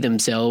to see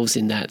themselves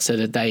in that so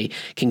that they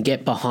can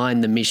get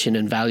behind the mission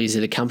and values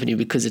of the company,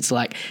 because it's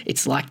like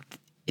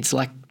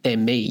they're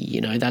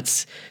me,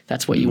 that's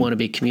what you want to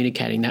be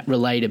communicating, that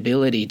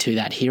relatability to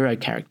that hero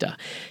character.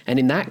 And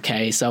in that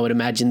case, I would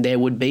imagine there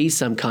would be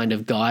some kind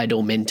of guide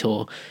or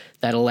mentor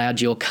that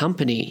allowed your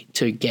company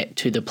to get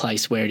to the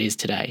place where it is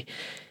today.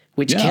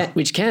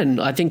 Which can,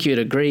 I think you'd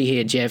agree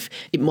here, Jeff,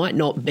 it might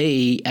not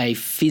be a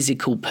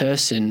physical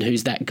person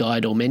who's that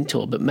guide or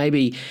mentor, but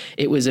maybe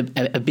it was a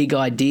big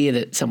idea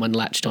that someone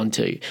latched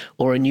onto,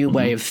 or a new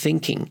way of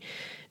thinking.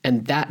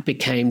 And that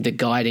became the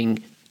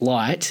guiding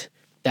light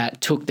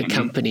that took the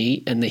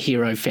company and the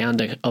hero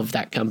founder of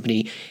that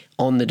company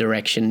on the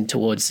direction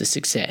towards the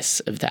success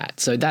of that.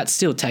 So that's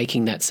still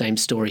taking that same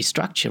story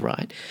structure,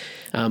 right?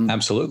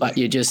 Absolutely. But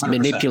you're just 100%.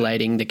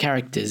 Manipulating the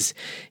characters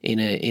in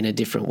a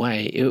different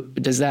way.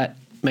 Does that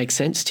make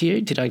sense to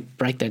you? Did I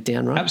break that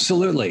down right?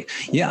 Absolutely.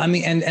 Yeah. I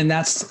mean, and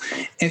that's,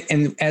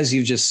 and as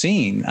you've just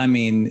seen, I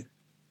mean,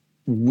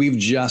 we've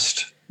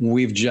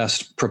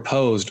just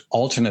proposed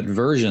alternate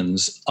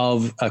versions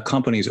of a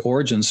company's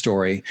origin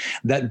story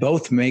that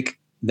both make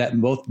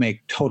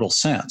total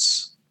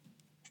sense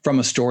from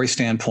a story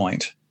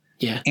standpoint.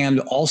 Yeah.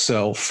 And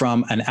also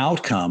from an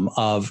outcome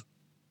of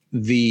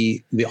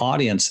the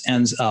audience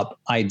ends up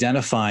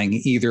identifying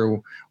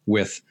either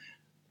with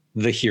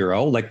the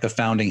hero, like the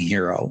founding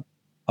hero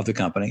of the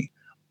company,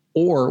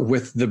 or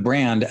with the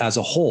brand as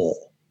a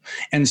whole.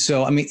 And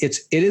so, I mean, it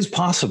is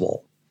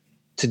possible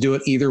to do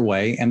it either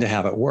way and to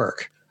have it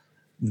work.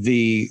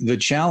 The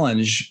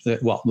challenge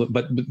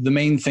but the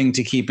main thing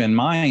to keep in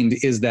mind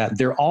is that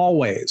there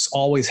always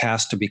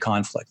has to be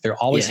conflict. There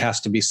always has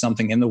to be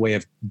something in the way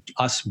of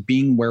us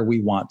being where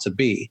we want to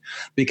be,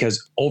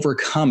 because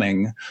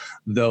overcoming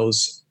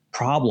those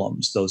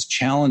problems, those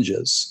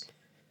challenges,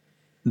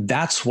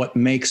 that's what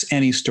makes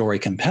any story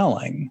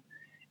compelling.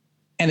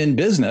 And in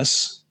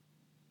business,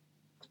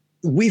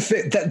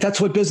 that's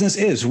what business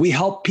is. We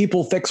help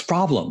people fix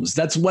problems.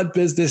 That's what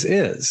business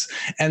is.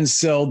 And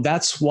so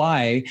that's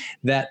why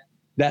that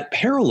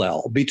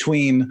parallel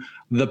between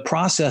the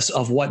process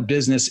of what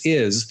business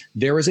is,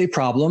 there is a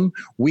problem,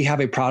 we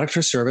have a product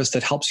or service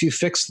that helps you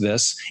fix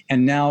this,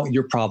 and now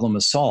your problem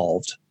is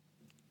solved.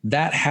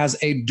 That has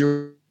a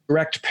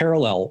direct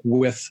parallel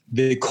with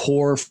the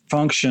core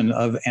function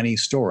of any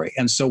story.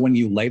 And so when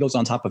you lay those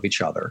on top of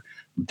each other,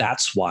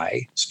 that's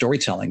why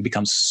storytelling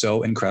becomes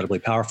so incredibly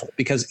powerful,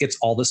 because it's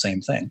all the same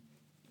thing.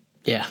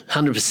 Yeah,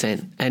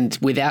 100%. And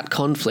without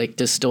conflict,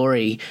 a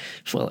story,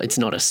 well, it's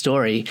not a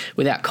story.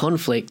 Without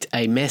conflict,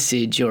 a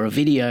message or a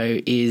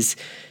video is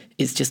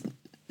just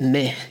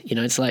meh.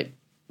 It's like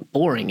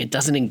boring. It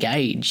doesn't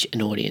engage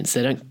an audience.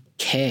 They don't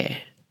care.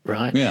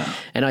 Right? Yeah.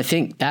 And I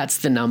think that's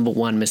the number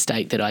one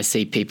mistake that I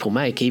see people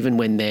make, even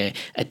when they're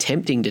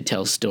attempting to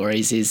tell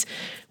stories, is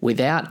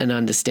without an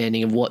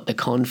understanding of what the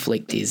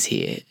conflict is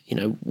here.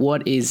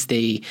 What is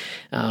the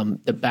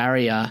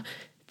barrier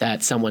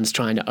that someone's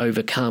trying to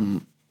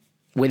overcome?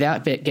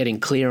 Without getting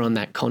clear on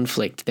that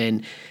conflict,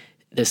 then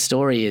the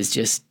story is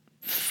just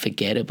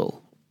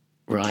forgettable,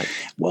 right?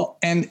 Well,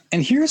 and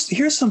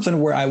here's something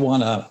where I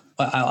want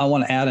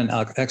to add an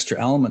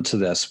extra element to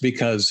this,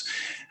 because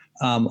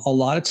a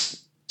lot of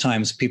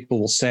times people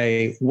will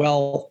say,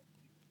 well,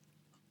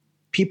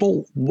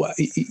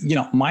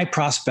 my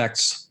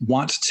prospects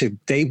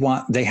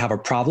they have a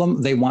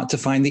problem, they want to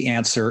find the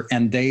answer,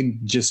 and they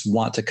just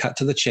want to cut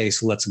to the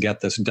chase. Let's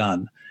get this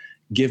done.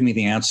 Give me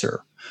the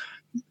answer.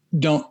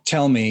 don't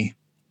tell me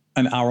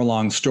an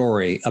hour-long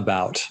story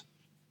about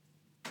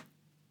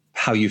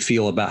how you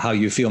feel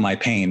my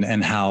pain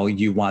and how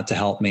you want to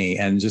help me.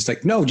 And just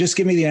like, no, just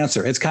give me the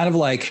answer. It's kind of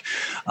like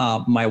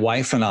my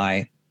wife and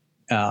I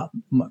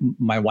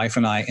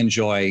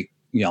enjoy,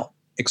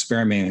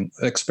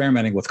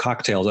 experimenting with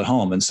cocktails at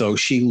home. And so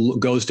she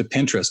goes to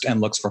Pinterest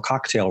and looks for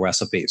cocktail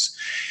recipes.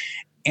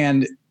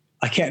 And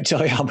I can't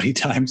tell you how many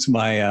times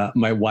my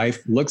wife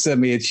looks at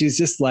me and she's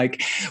just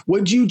like,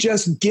 would you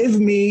just give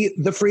me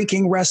the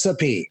freaking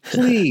recipe?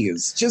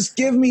 Please, just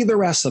give me the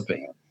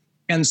recipe.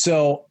 And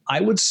so I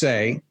would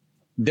say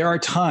there are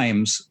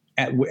times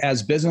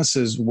as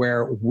businesses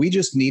where we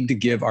just need to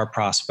give our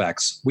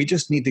prospects, we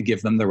just need to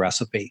give them the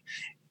recipe.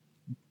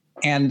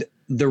 And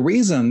the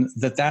reason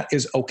that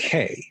is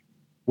okay,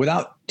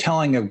 without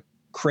telling a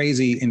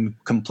crazy and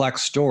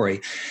complex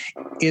story,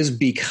 is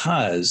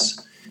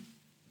because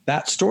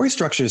that story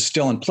structure is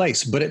still in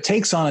place, but it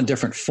takes on a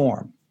different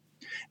form.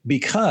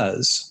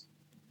 Because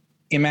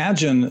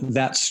imagine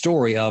that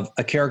story of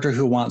a character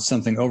who wants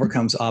something,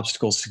 overcomes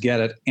obstacles to get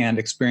it, and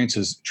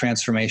experiences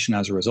transformation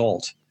as a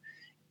result.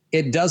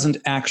 It doesn't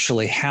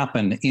actually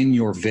happen in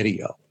your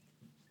video.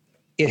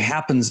 It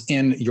happens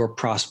in your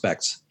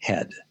prospect's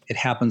head. It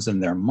happens in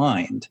their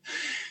mind.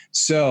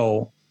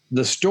 So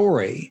the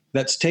story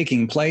that's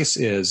taking place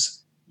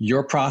is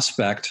your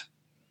prospect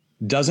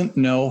doesn't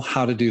know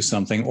how to do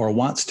something or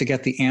wants to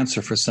get the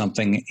answer for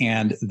something,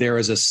 and there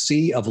is a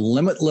sea of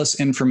limitless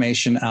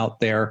information out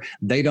there.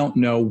 They don't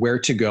know where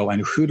to go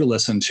and who to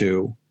listen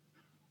to.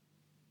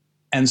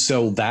 And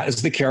so that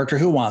is the character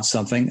who wants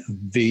something.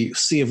 The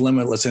sea of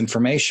limitless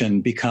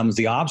information becomes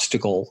the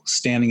obstacle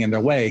standing in their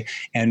way.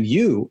 And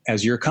you,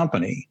 as your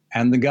company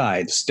and the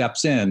guide,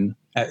 steps in,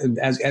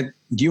 as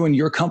you and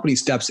your company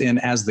steps in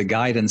as the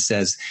guide and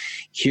says,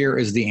 here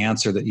is the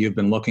answer that you've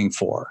been looking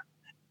for.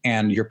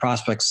 And your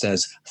prospect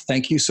says,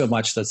 thank you so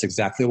much. That's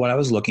exactly what I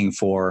was looking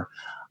for.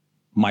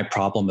 My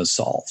problem is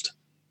solved.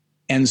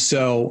 And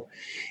so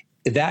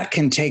that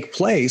can take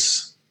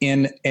place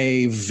in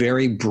a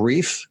very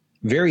brief,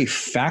 very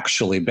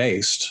factually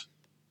based,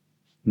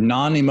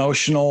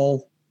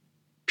 non-emotional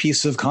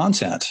piece of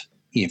content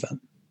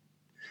even.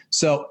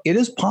 So it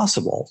is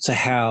possible to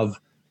have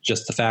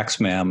just the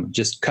facts, ma'am,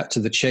 just cut to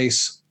the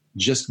chase,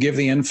 just give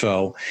the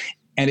info,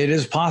 and it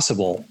is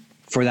possible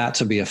for that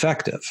to be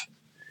effective.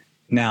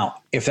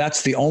 Now, if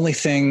that's the only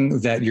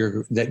thing that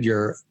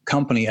your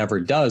company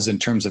ever does in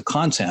terms of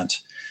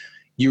content,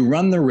 you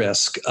run the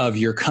risk of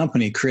your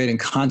company creating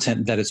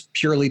content that is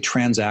purely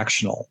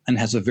transactional and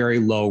has a very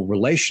low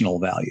relational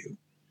value.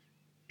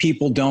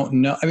 People don't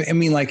know. I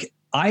mean, like,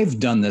 I've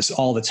done this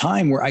all the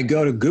time where I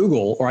go to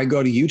Google or I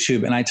go to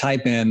YouTube and I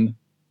type in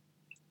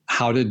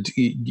how to,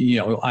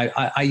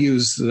 I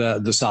use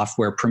the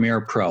software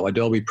Premiere Pro,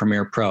 Adobe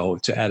Premiere Pro,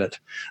 to edit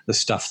the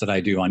stuff that I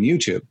do on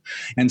YouTube.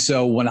 And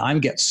so when I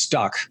get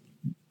stuck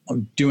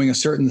doing a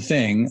certain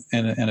thing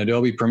in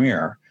Adobe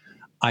Premiere,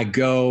 I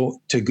go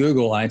to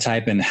Google and I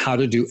type in how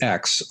to do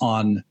X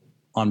on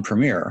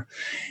Premiere,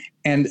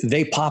 and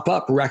they pop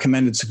up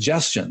recommended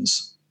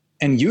suggestions.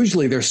 And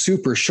usually they're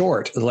super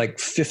short, like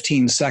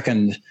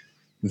 15-second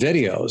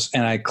videos,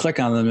 and I click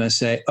on them and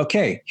say,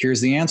 okay,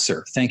 here's the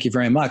answer. Thank you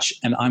very much.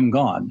 And I'm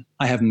gone.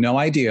 I have no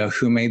idea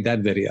who made that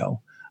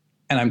video.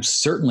 And I'm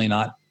certainly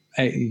not,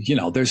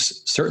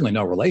 there's certainly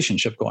no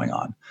relationship going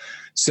on.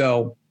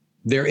 So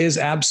there is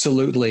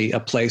absolutely a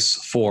place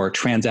for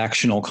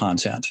transactional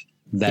content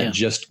that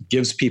just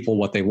gives people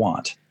what they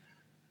want.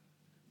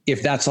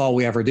 If that's all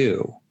we ever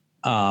do,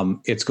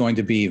 it's going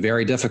to be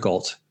very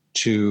difficult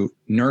to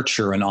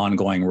nurture an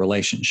ongoing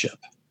relationship.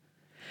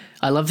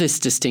 I love this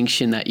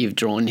distinction that you've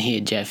drawn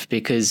here, Jeff,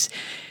 because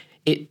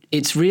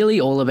it's really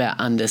all about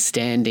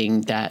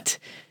understanding that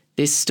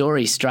this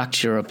story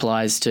structure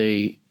applies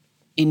to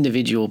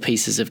individual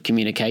pieces of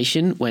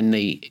communication when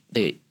the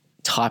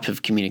type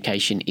of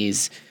communication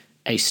is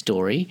a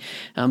story,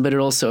 but it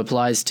also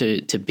applies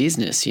to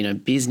business.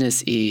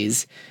 Business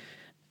is,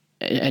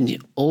 and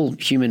all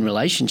human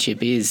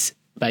relationship is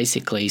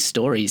basically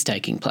stories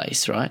taking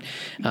place, right?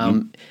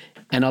 Mm-hmm.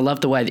 And I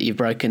love the way that you've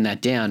broken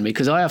that down,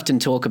 because I often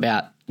talk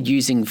about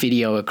using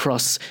video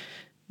across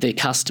the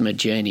customer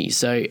journey.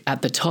 So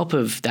at the top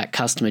of that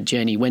customer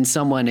journey, when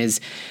someone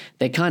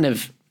they're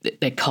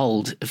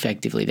cold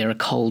effectively, they're a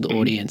cold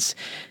audience.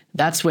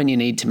 That's when you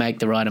need to make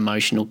the right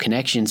emotional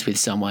connections with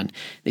someone.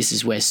 This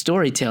is where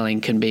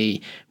storytelling can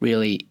be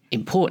really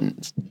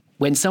important.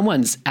 When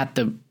someone's at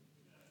the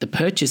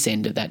purchase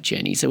end of that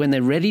journey, so when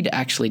they're ready to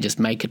actually just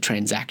make a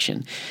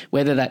transaction,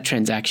 whether that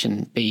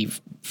transaction be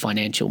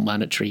financial,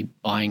 monetary,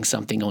 buying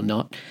something or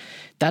not,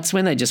 that's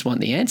when they just want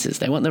the answers.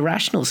 They want the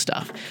rational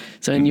stuff.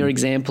 So in your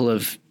example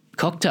of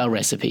cocktail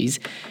recipes,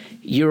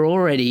 you're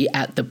already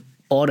at the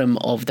bottom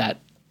of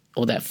that,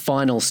 or that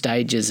final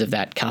stages of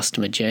that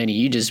customer journey.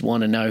 You just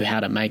want to know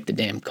how to make the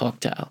damn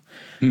cocktail.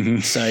 Mm-hmm.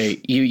 So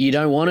you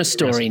don't want a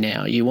story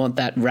now. You want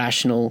that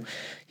rational,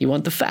 you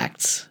want the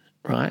facts,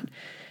 right?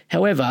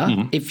 However,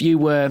 if you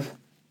were,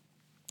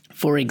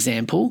 for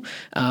example,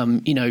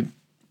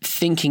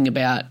 thinking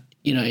about,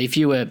 if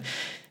you were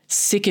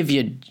sick of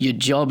your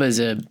job as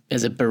a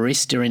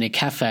barista in a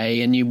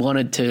cafe, and you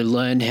wanted to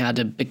learn how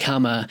to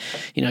become a,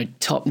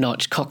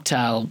 top-notch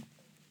cocktail,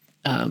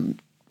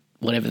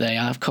 whatever they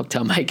are,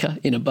 cocktail maker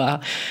in a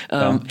bar,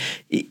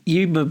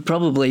 you would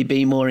probably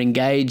be more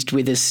engaged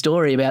with a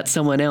story about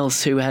someone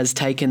else who has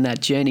taken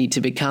that journey to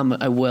become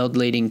a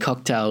world-leading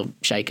cocktail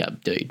shaker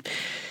dude.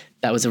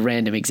 That was a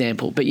random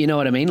example, but you know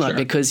what I mean? Like, sure.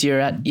 Because you're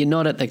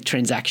not at the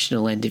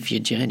transactional end of your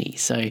journey.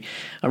 So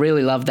I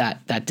really love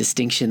that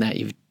distinction that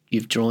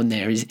you've drawn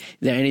there. Is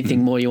there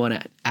anything more you want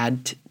to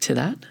add to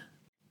that?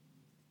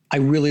 I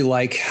really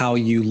like how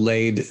you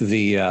laid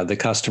the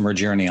customer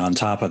journey on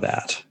top of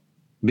that,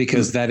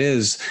 because that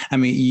is, I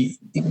mean,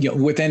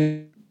 with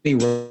any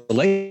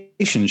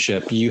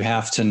relationship, you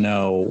have to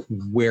know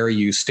where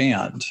you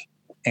stand,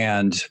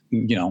 and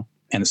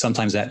and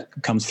sometimes that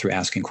comes through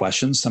asking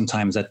questions.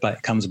 Sometimes that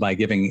comes by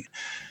giving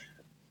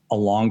a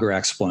longer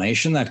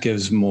explanation that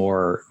gives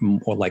more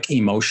like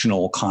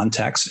emotional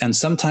context. And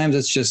sometimes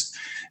it's just,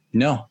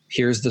 no,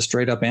 here's the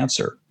straight up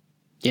answer.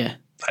 Yeah.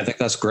 I think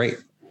that's great.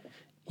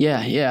 Yeah,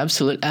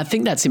 absolutely. I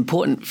think that's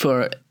important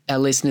for our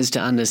listeners to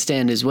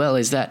understand as well,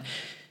 is that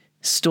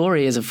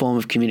story as a form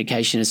of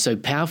communication is so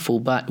powerful,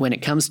 but when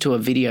it comes to a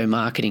video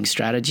marketing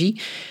strategy,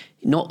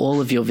 not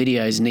all of your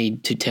videos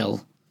need to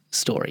tell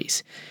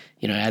stories.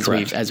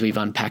 As we've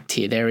unpacked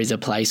here, there is a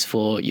place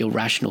for your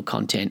rational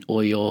content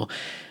or your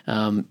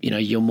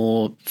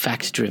more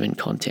fact-driven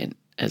content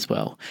as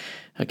well.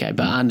 Okay,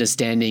 but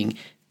understanding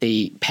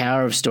the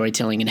power of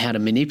storytelling and how to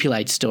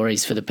manipulate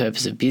stories for the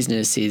purpose of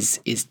business is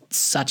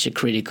such a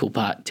critical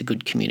part to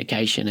good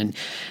communication.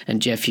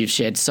 And Jeff, you've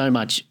shared so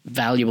much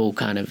valuable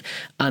kind of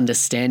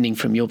understanding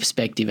from your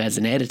perspective as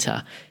an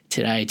editor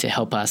today to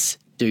help us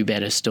do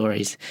better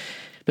stories.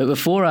 But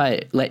before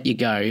I let you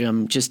go,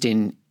 I'm just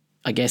in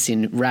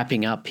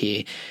wrapping up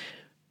here,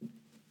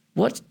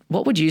 what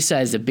would you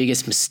say is the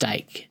biggest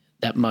mistake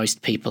that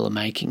most people are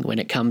making when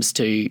it comes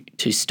to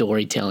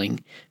storytelling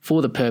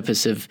for the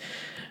purpose of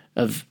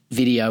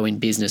video in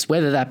business,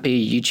 whether that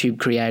be YouTube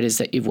creators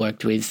that you've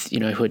worked with,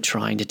 who are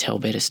trying to tell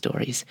better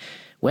stories?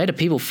 Where do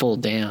people fall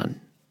down?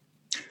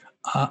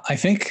 I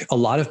think a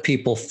lot of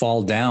people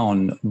fall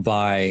down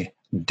by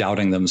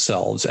doubting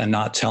themselves and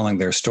not telling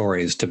their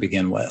stories to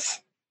begin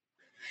with,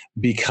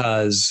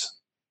 because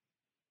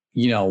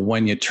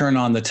when you turn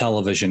on the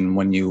television,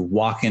 when you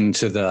walk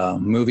into the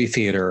movie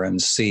theater and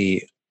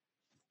see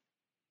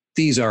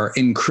these are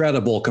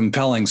incredible,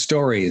 compelling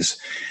stories,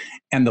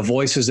 and the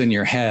voices in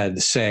your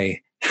head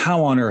say,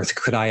 how on earth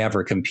could I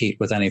ever compete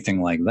with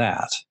anything like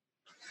that?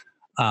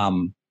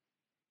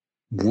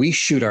 We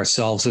shoot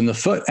ourselves in the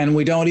foot and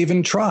we don't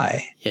even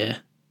try. Yeah.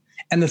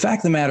 And the fact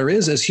of the matter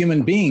is, as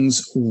human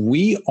beings,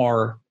 we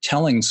are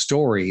telling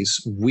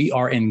stories. We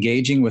are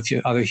engaging with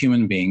other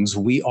human beings.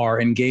 We are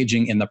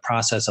engaging in the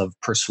process of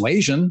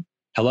persuasion.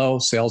 Hello,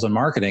 sales and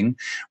marketing.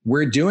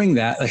 We're doing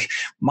that. Like,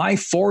 my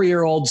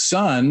 4-year-old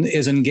son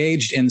is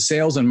engaged in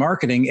sales and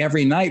marketing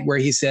every night, where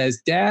he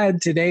says,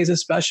 Dad, today's a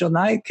special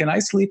night. Can I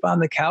sleep on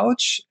the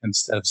couch?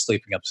 Instead of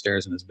sleeping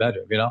upstairs in his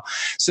bedroom,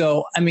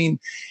 So, I mean,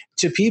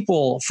 to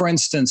people, for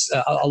instance,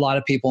 a lot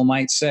of people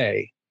might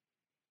say,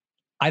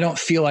 I don't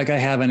feel like I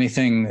have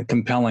anything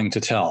compelling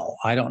to tell.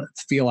 I don't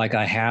feel like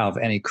I have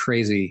any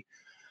crazy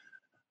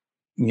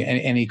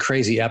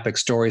epic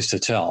stories to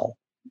tell.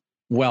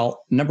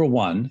 Well, number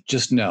one,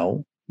 just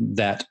know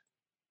that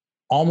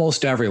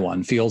almost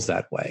everyone feels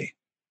that way.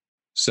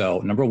 So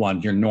number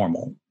one, you're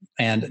normal.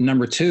 And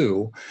number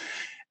two,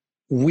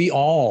 we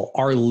all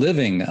are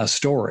living a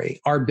story.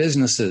 Our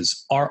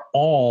businesses are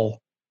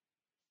all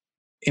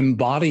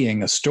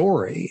embodying a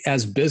story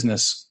as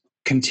business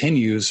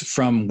continues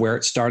from where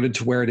it started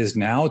to where it is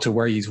now to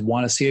where you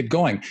want to see it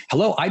going.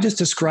 Hello, I just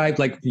described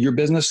like your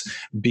business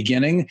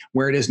beginning,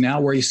 where it is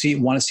now, where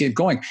you want to see it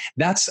going.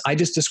 I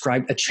just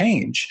described a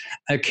change,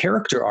 a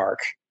character arc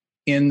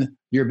in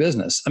your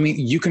business. I mean,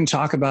 you can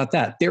talk about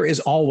that. There is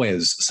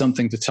always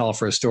something to tell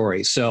for a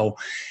story. So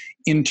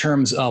in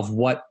terms of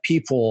what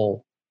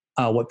people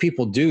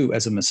do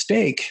as a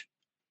mistake,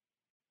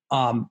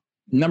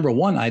 number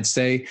one, I'd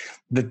say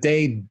that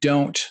they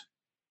don't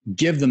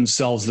give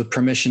themselves the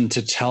permission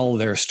to tell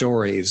their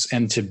stories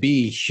and to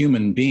be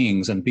human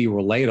beings and be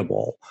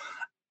relatable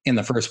in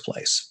the first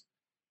place.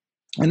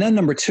 And then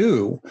number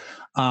two,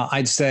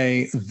 I'd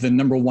say the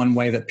number one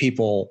way that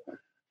people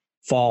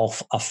fall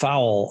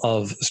afoul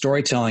of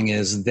storytelling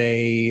is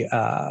they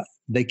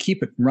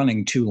keep it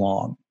running too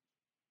long.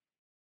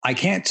 I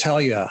can't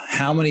tell you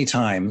how many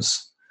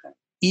times,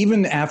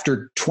 even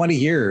after 20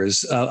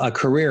 years, a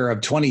career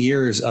of 20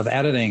 years of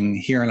editing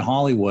here in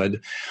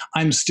Hollywood,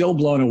 I'm still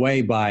blown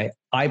away by,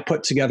 I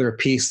put together a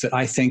piece that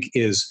I think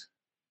is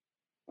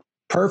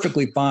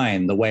perfectly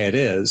fine the way it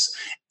is.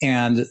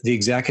 And the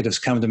executives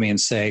come to me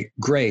and say,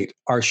 great,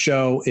 our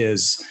show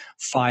is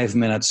 5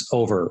 minutes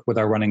over with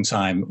our running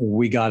time.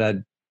 We got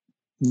to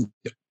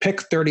pick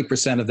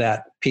 30% of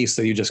that piece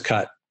that you just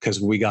cut,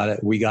 because we got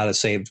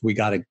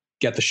to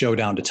get the show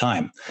down to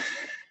time.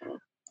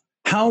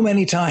 how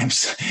many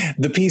times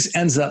the piece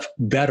ends up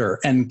better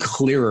and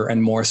clearer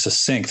and more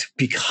succinct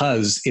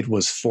because it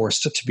was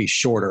forced to be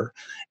shorter.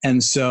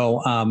 And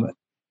so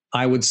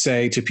I would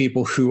say to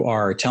people who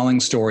are telling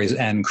stories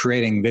and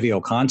creating video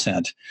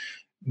content,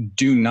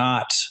 do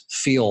not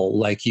feel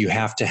like you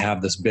have to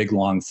have this big,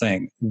 long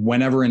thing.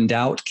 Whenever in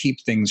doubt, keep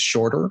things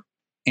shorter.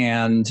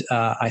 And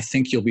I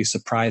think you'll be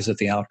surprised at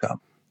the outcome.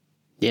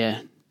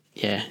 Yeah.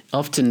 Yeah,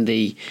 often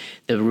the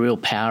real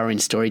power in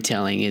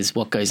storytelling is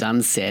what goes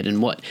unsaid and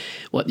what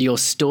your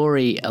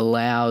story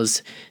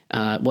allows,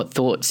 what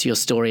thoughts your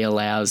story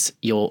allows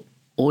your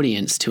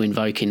audience to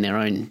invoke in their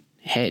own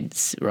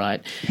heads.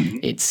 Right? Mm-hmm.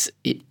 It's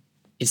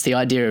the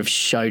idea of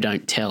show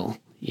don't tell.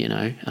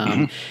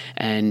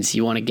 And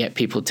you want to get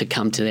people to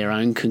come to their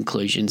own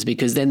conclusions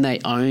because then they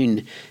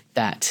own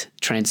that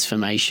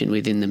transformation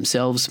within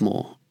themselves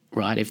more.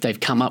 Right? If they've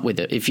come up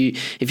with it, if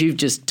you've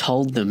just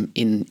told them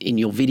in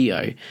your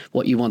video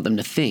what you want them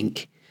to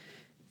think,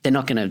 they're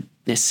not going to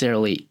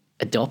necessarily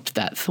adopt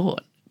that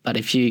thought. But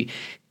if you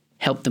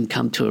help them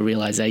come to a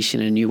realization,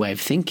 a new way of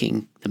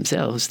thinking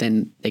themselves,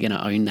 then they're going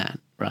to own that,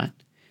 right?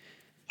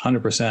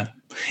 100%.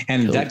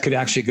 And cool. That could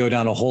actually go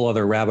down a whole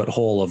other rabbit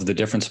hole of the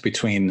difference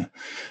between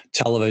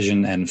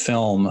television and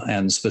film,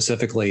 and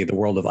specifically the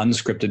world of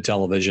unscripted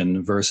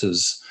television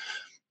versus,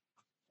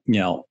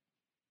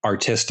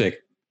 artistic,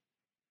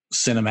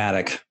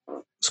 cinematic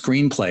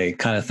screenplay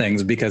kind of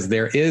things, because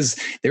there is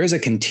a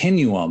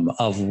continuum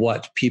of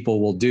what people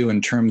will do in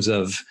terms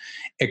of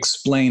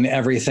explain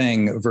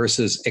everything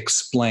versus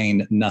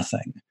explain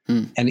nothing.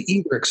 And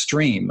either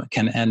extreme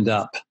can end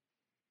up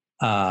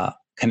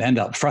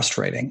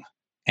frustrating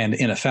and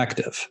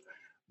ineffective,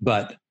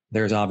 but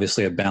there's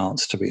obviously a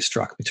balance to be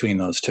struck between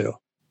those two.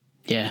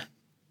 Yeah,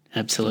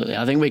 absolutely.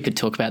 I think we could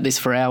talk about this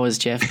for hours,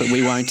 Jeff, but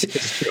we won't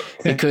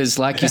because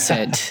like you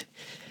said,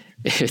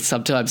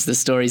 sometimes the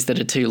stories that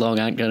are too long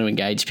aren't going to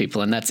engage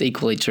people, and that's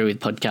equally true with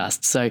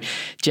podcasts. So,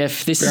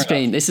 Jeff, this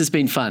has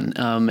been fun,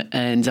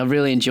 and I've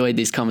really enjoyed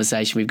this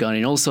conversation. We've gone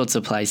in all sorts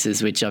of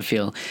places, which I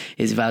feel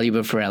is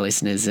valuable for our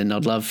listeners, and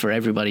I'd love for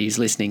everybody who's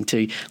listening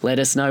to let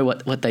us know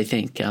what they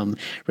think.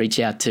 Reach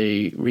out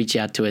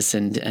to us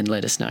and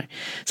let us know.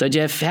 So,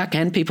 Jeff, how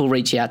can people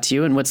reach out to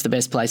you, and what's the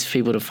best place for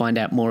people to find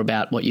out more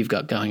about what you've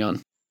got going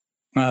on?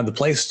 The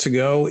place to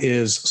go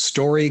is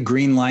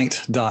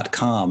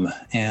storygreenlight.com.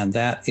 And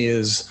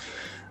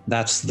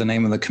that's the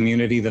name of the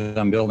community that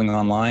I'm building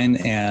online,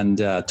 and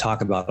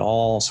talk about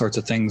all sorts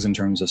of things in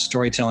terms of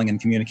storytelling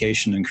and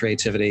communication and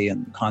creativity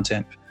and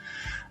content,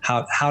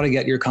 how to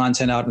get your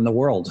content out in the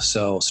world.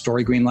 So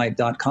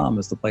storygreenlight.com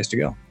is the place to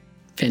go.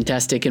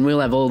 Fantastic. And we'll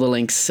have all the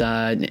links,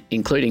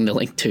 including the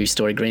link to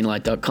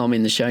storygreenlight.com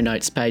in the show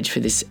notes page for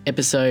this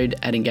episode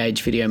at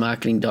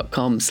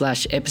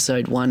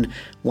engagevideomarketing.com/episode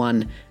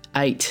 118.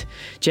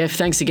 Jeff,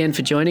 thanks again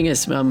for joining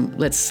us.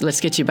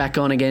 Let's get you back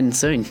on again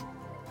soon.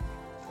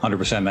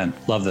 100%, man.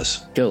 Love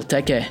this. Cool.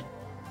 Take care.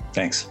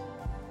 Thanks.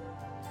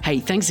 Hey,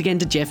 thanks again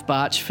to Jeff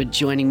Barch for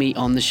joining me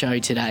on the show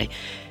today.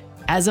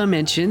 As I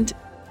mentioned,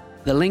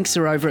 the links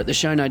are over at the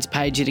show notes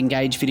page at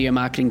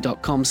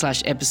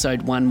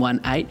engagevideomarketing.com/episode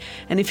 118.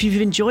 And if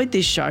you've enjoyed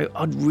this show,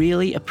 I'd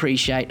really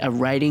appreciate a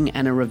rating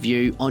and a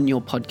review on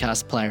your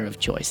podcast player of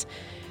choice.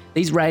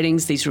 These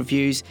ratings, these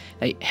reviews,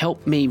 they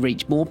help me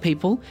reach more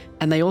people,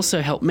 and they also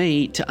help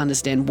me to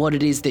understand what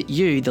it is that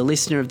you, the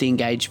listener of the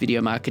Engage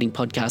Video Marketing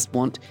Podcast,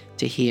 want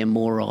to hear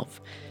more of.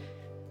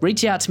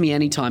 Reach out to me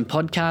anytime,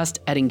 podcast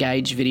at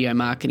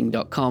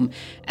engagevideomarketing.com,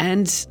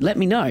 and let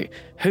me know,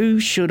 who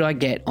should I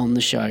get on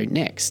the show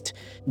next?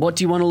 What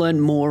do you want to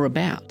learn more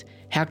about?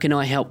 How can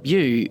I help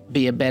you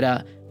be a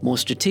better, more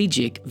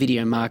strategic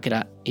video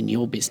marketer in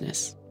your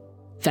business?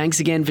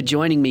 Thanks again for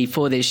joining me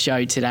for this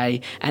show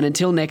today. And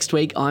until next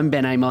week, I'm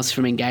Ben Amos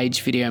from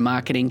Engage Video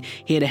Marketing,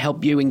 here to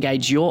help you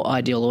engage your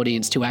ideal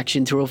audience to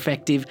action through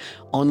effective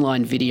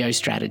online video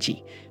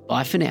strategy.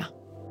 Bye for now.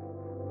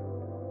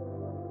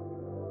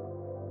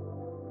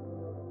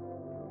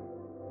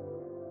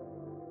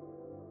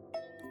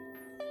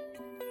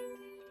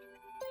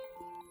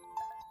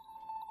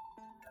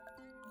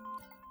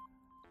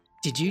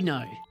 Did you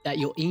know that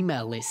your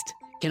email list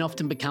can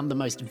often become the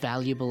most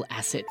valuable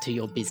asset to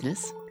your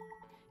business?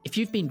 If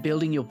you've been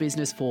building your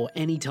business for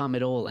any time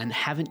at all and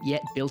haven't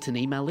yet built an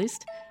email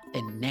list,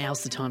 then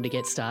now's the time to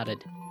get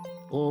started.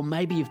 Or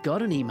maybe you've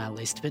got an email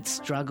list but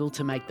struggle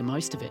to make the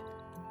most of it.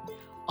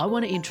 I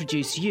want to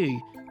introduce you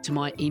to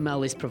my email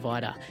list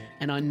provider,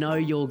 and I know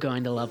you're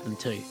going to love them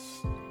too.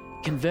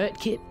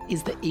 ConvertKit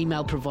is the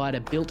email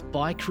provider built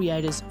by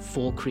creators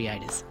for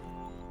creators.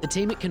 The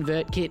team at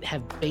ConvertKit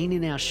have been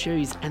in our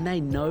shoes, and they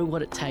know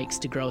what it takes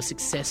to grow a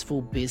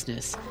successful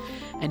business.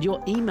 And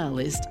your email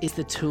list is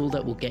the tool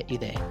that will get you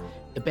there.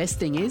 The best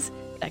thing is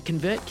that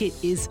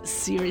ConvertKit is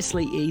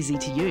seriously easy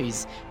to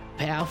use,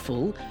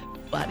 powerful,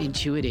 but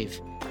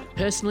intuitive.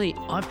 Personally,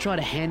 I've tried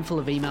a handful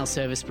of email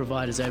service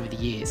providers over the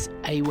years,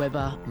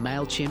 Aweber,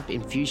 MailChimp,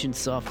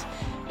 Infusionsoft,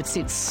 but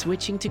since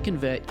switching to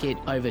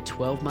ConvertKit over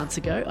 12 months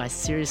ago, I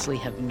seriously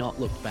have not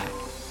looked back.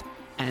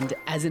 And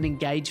as an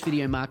Engage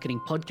Video Marketing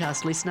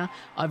podcast listener,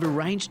 I've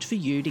arranged for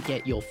you to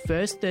get your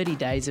first 30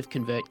 days of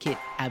ConvertKit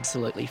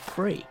absolutely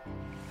free.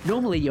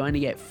 Normally, you only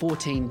get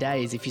 14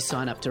 days if you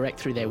sign up direct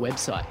through their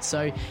website.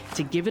 So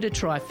to give it a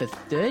try for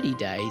 30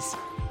 days,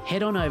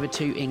 head on over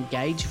to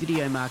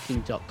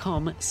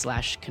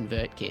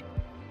engagevideomarketing.com/ConvertKit.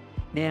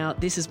 Now,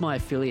 this is my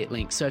affiliate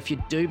link. So if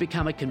you do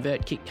become a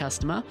ConvertKit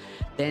customer,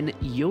 then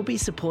you'll be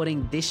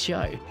supporting this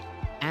show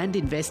and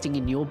investing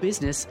in your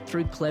business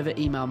through clever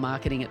email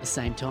marketing at the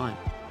same time.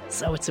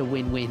 So it's a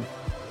win-win.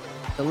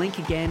 The link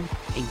again,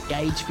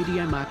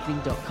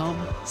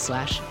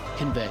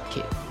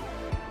 engagevideomarketing.com/ConvertKit.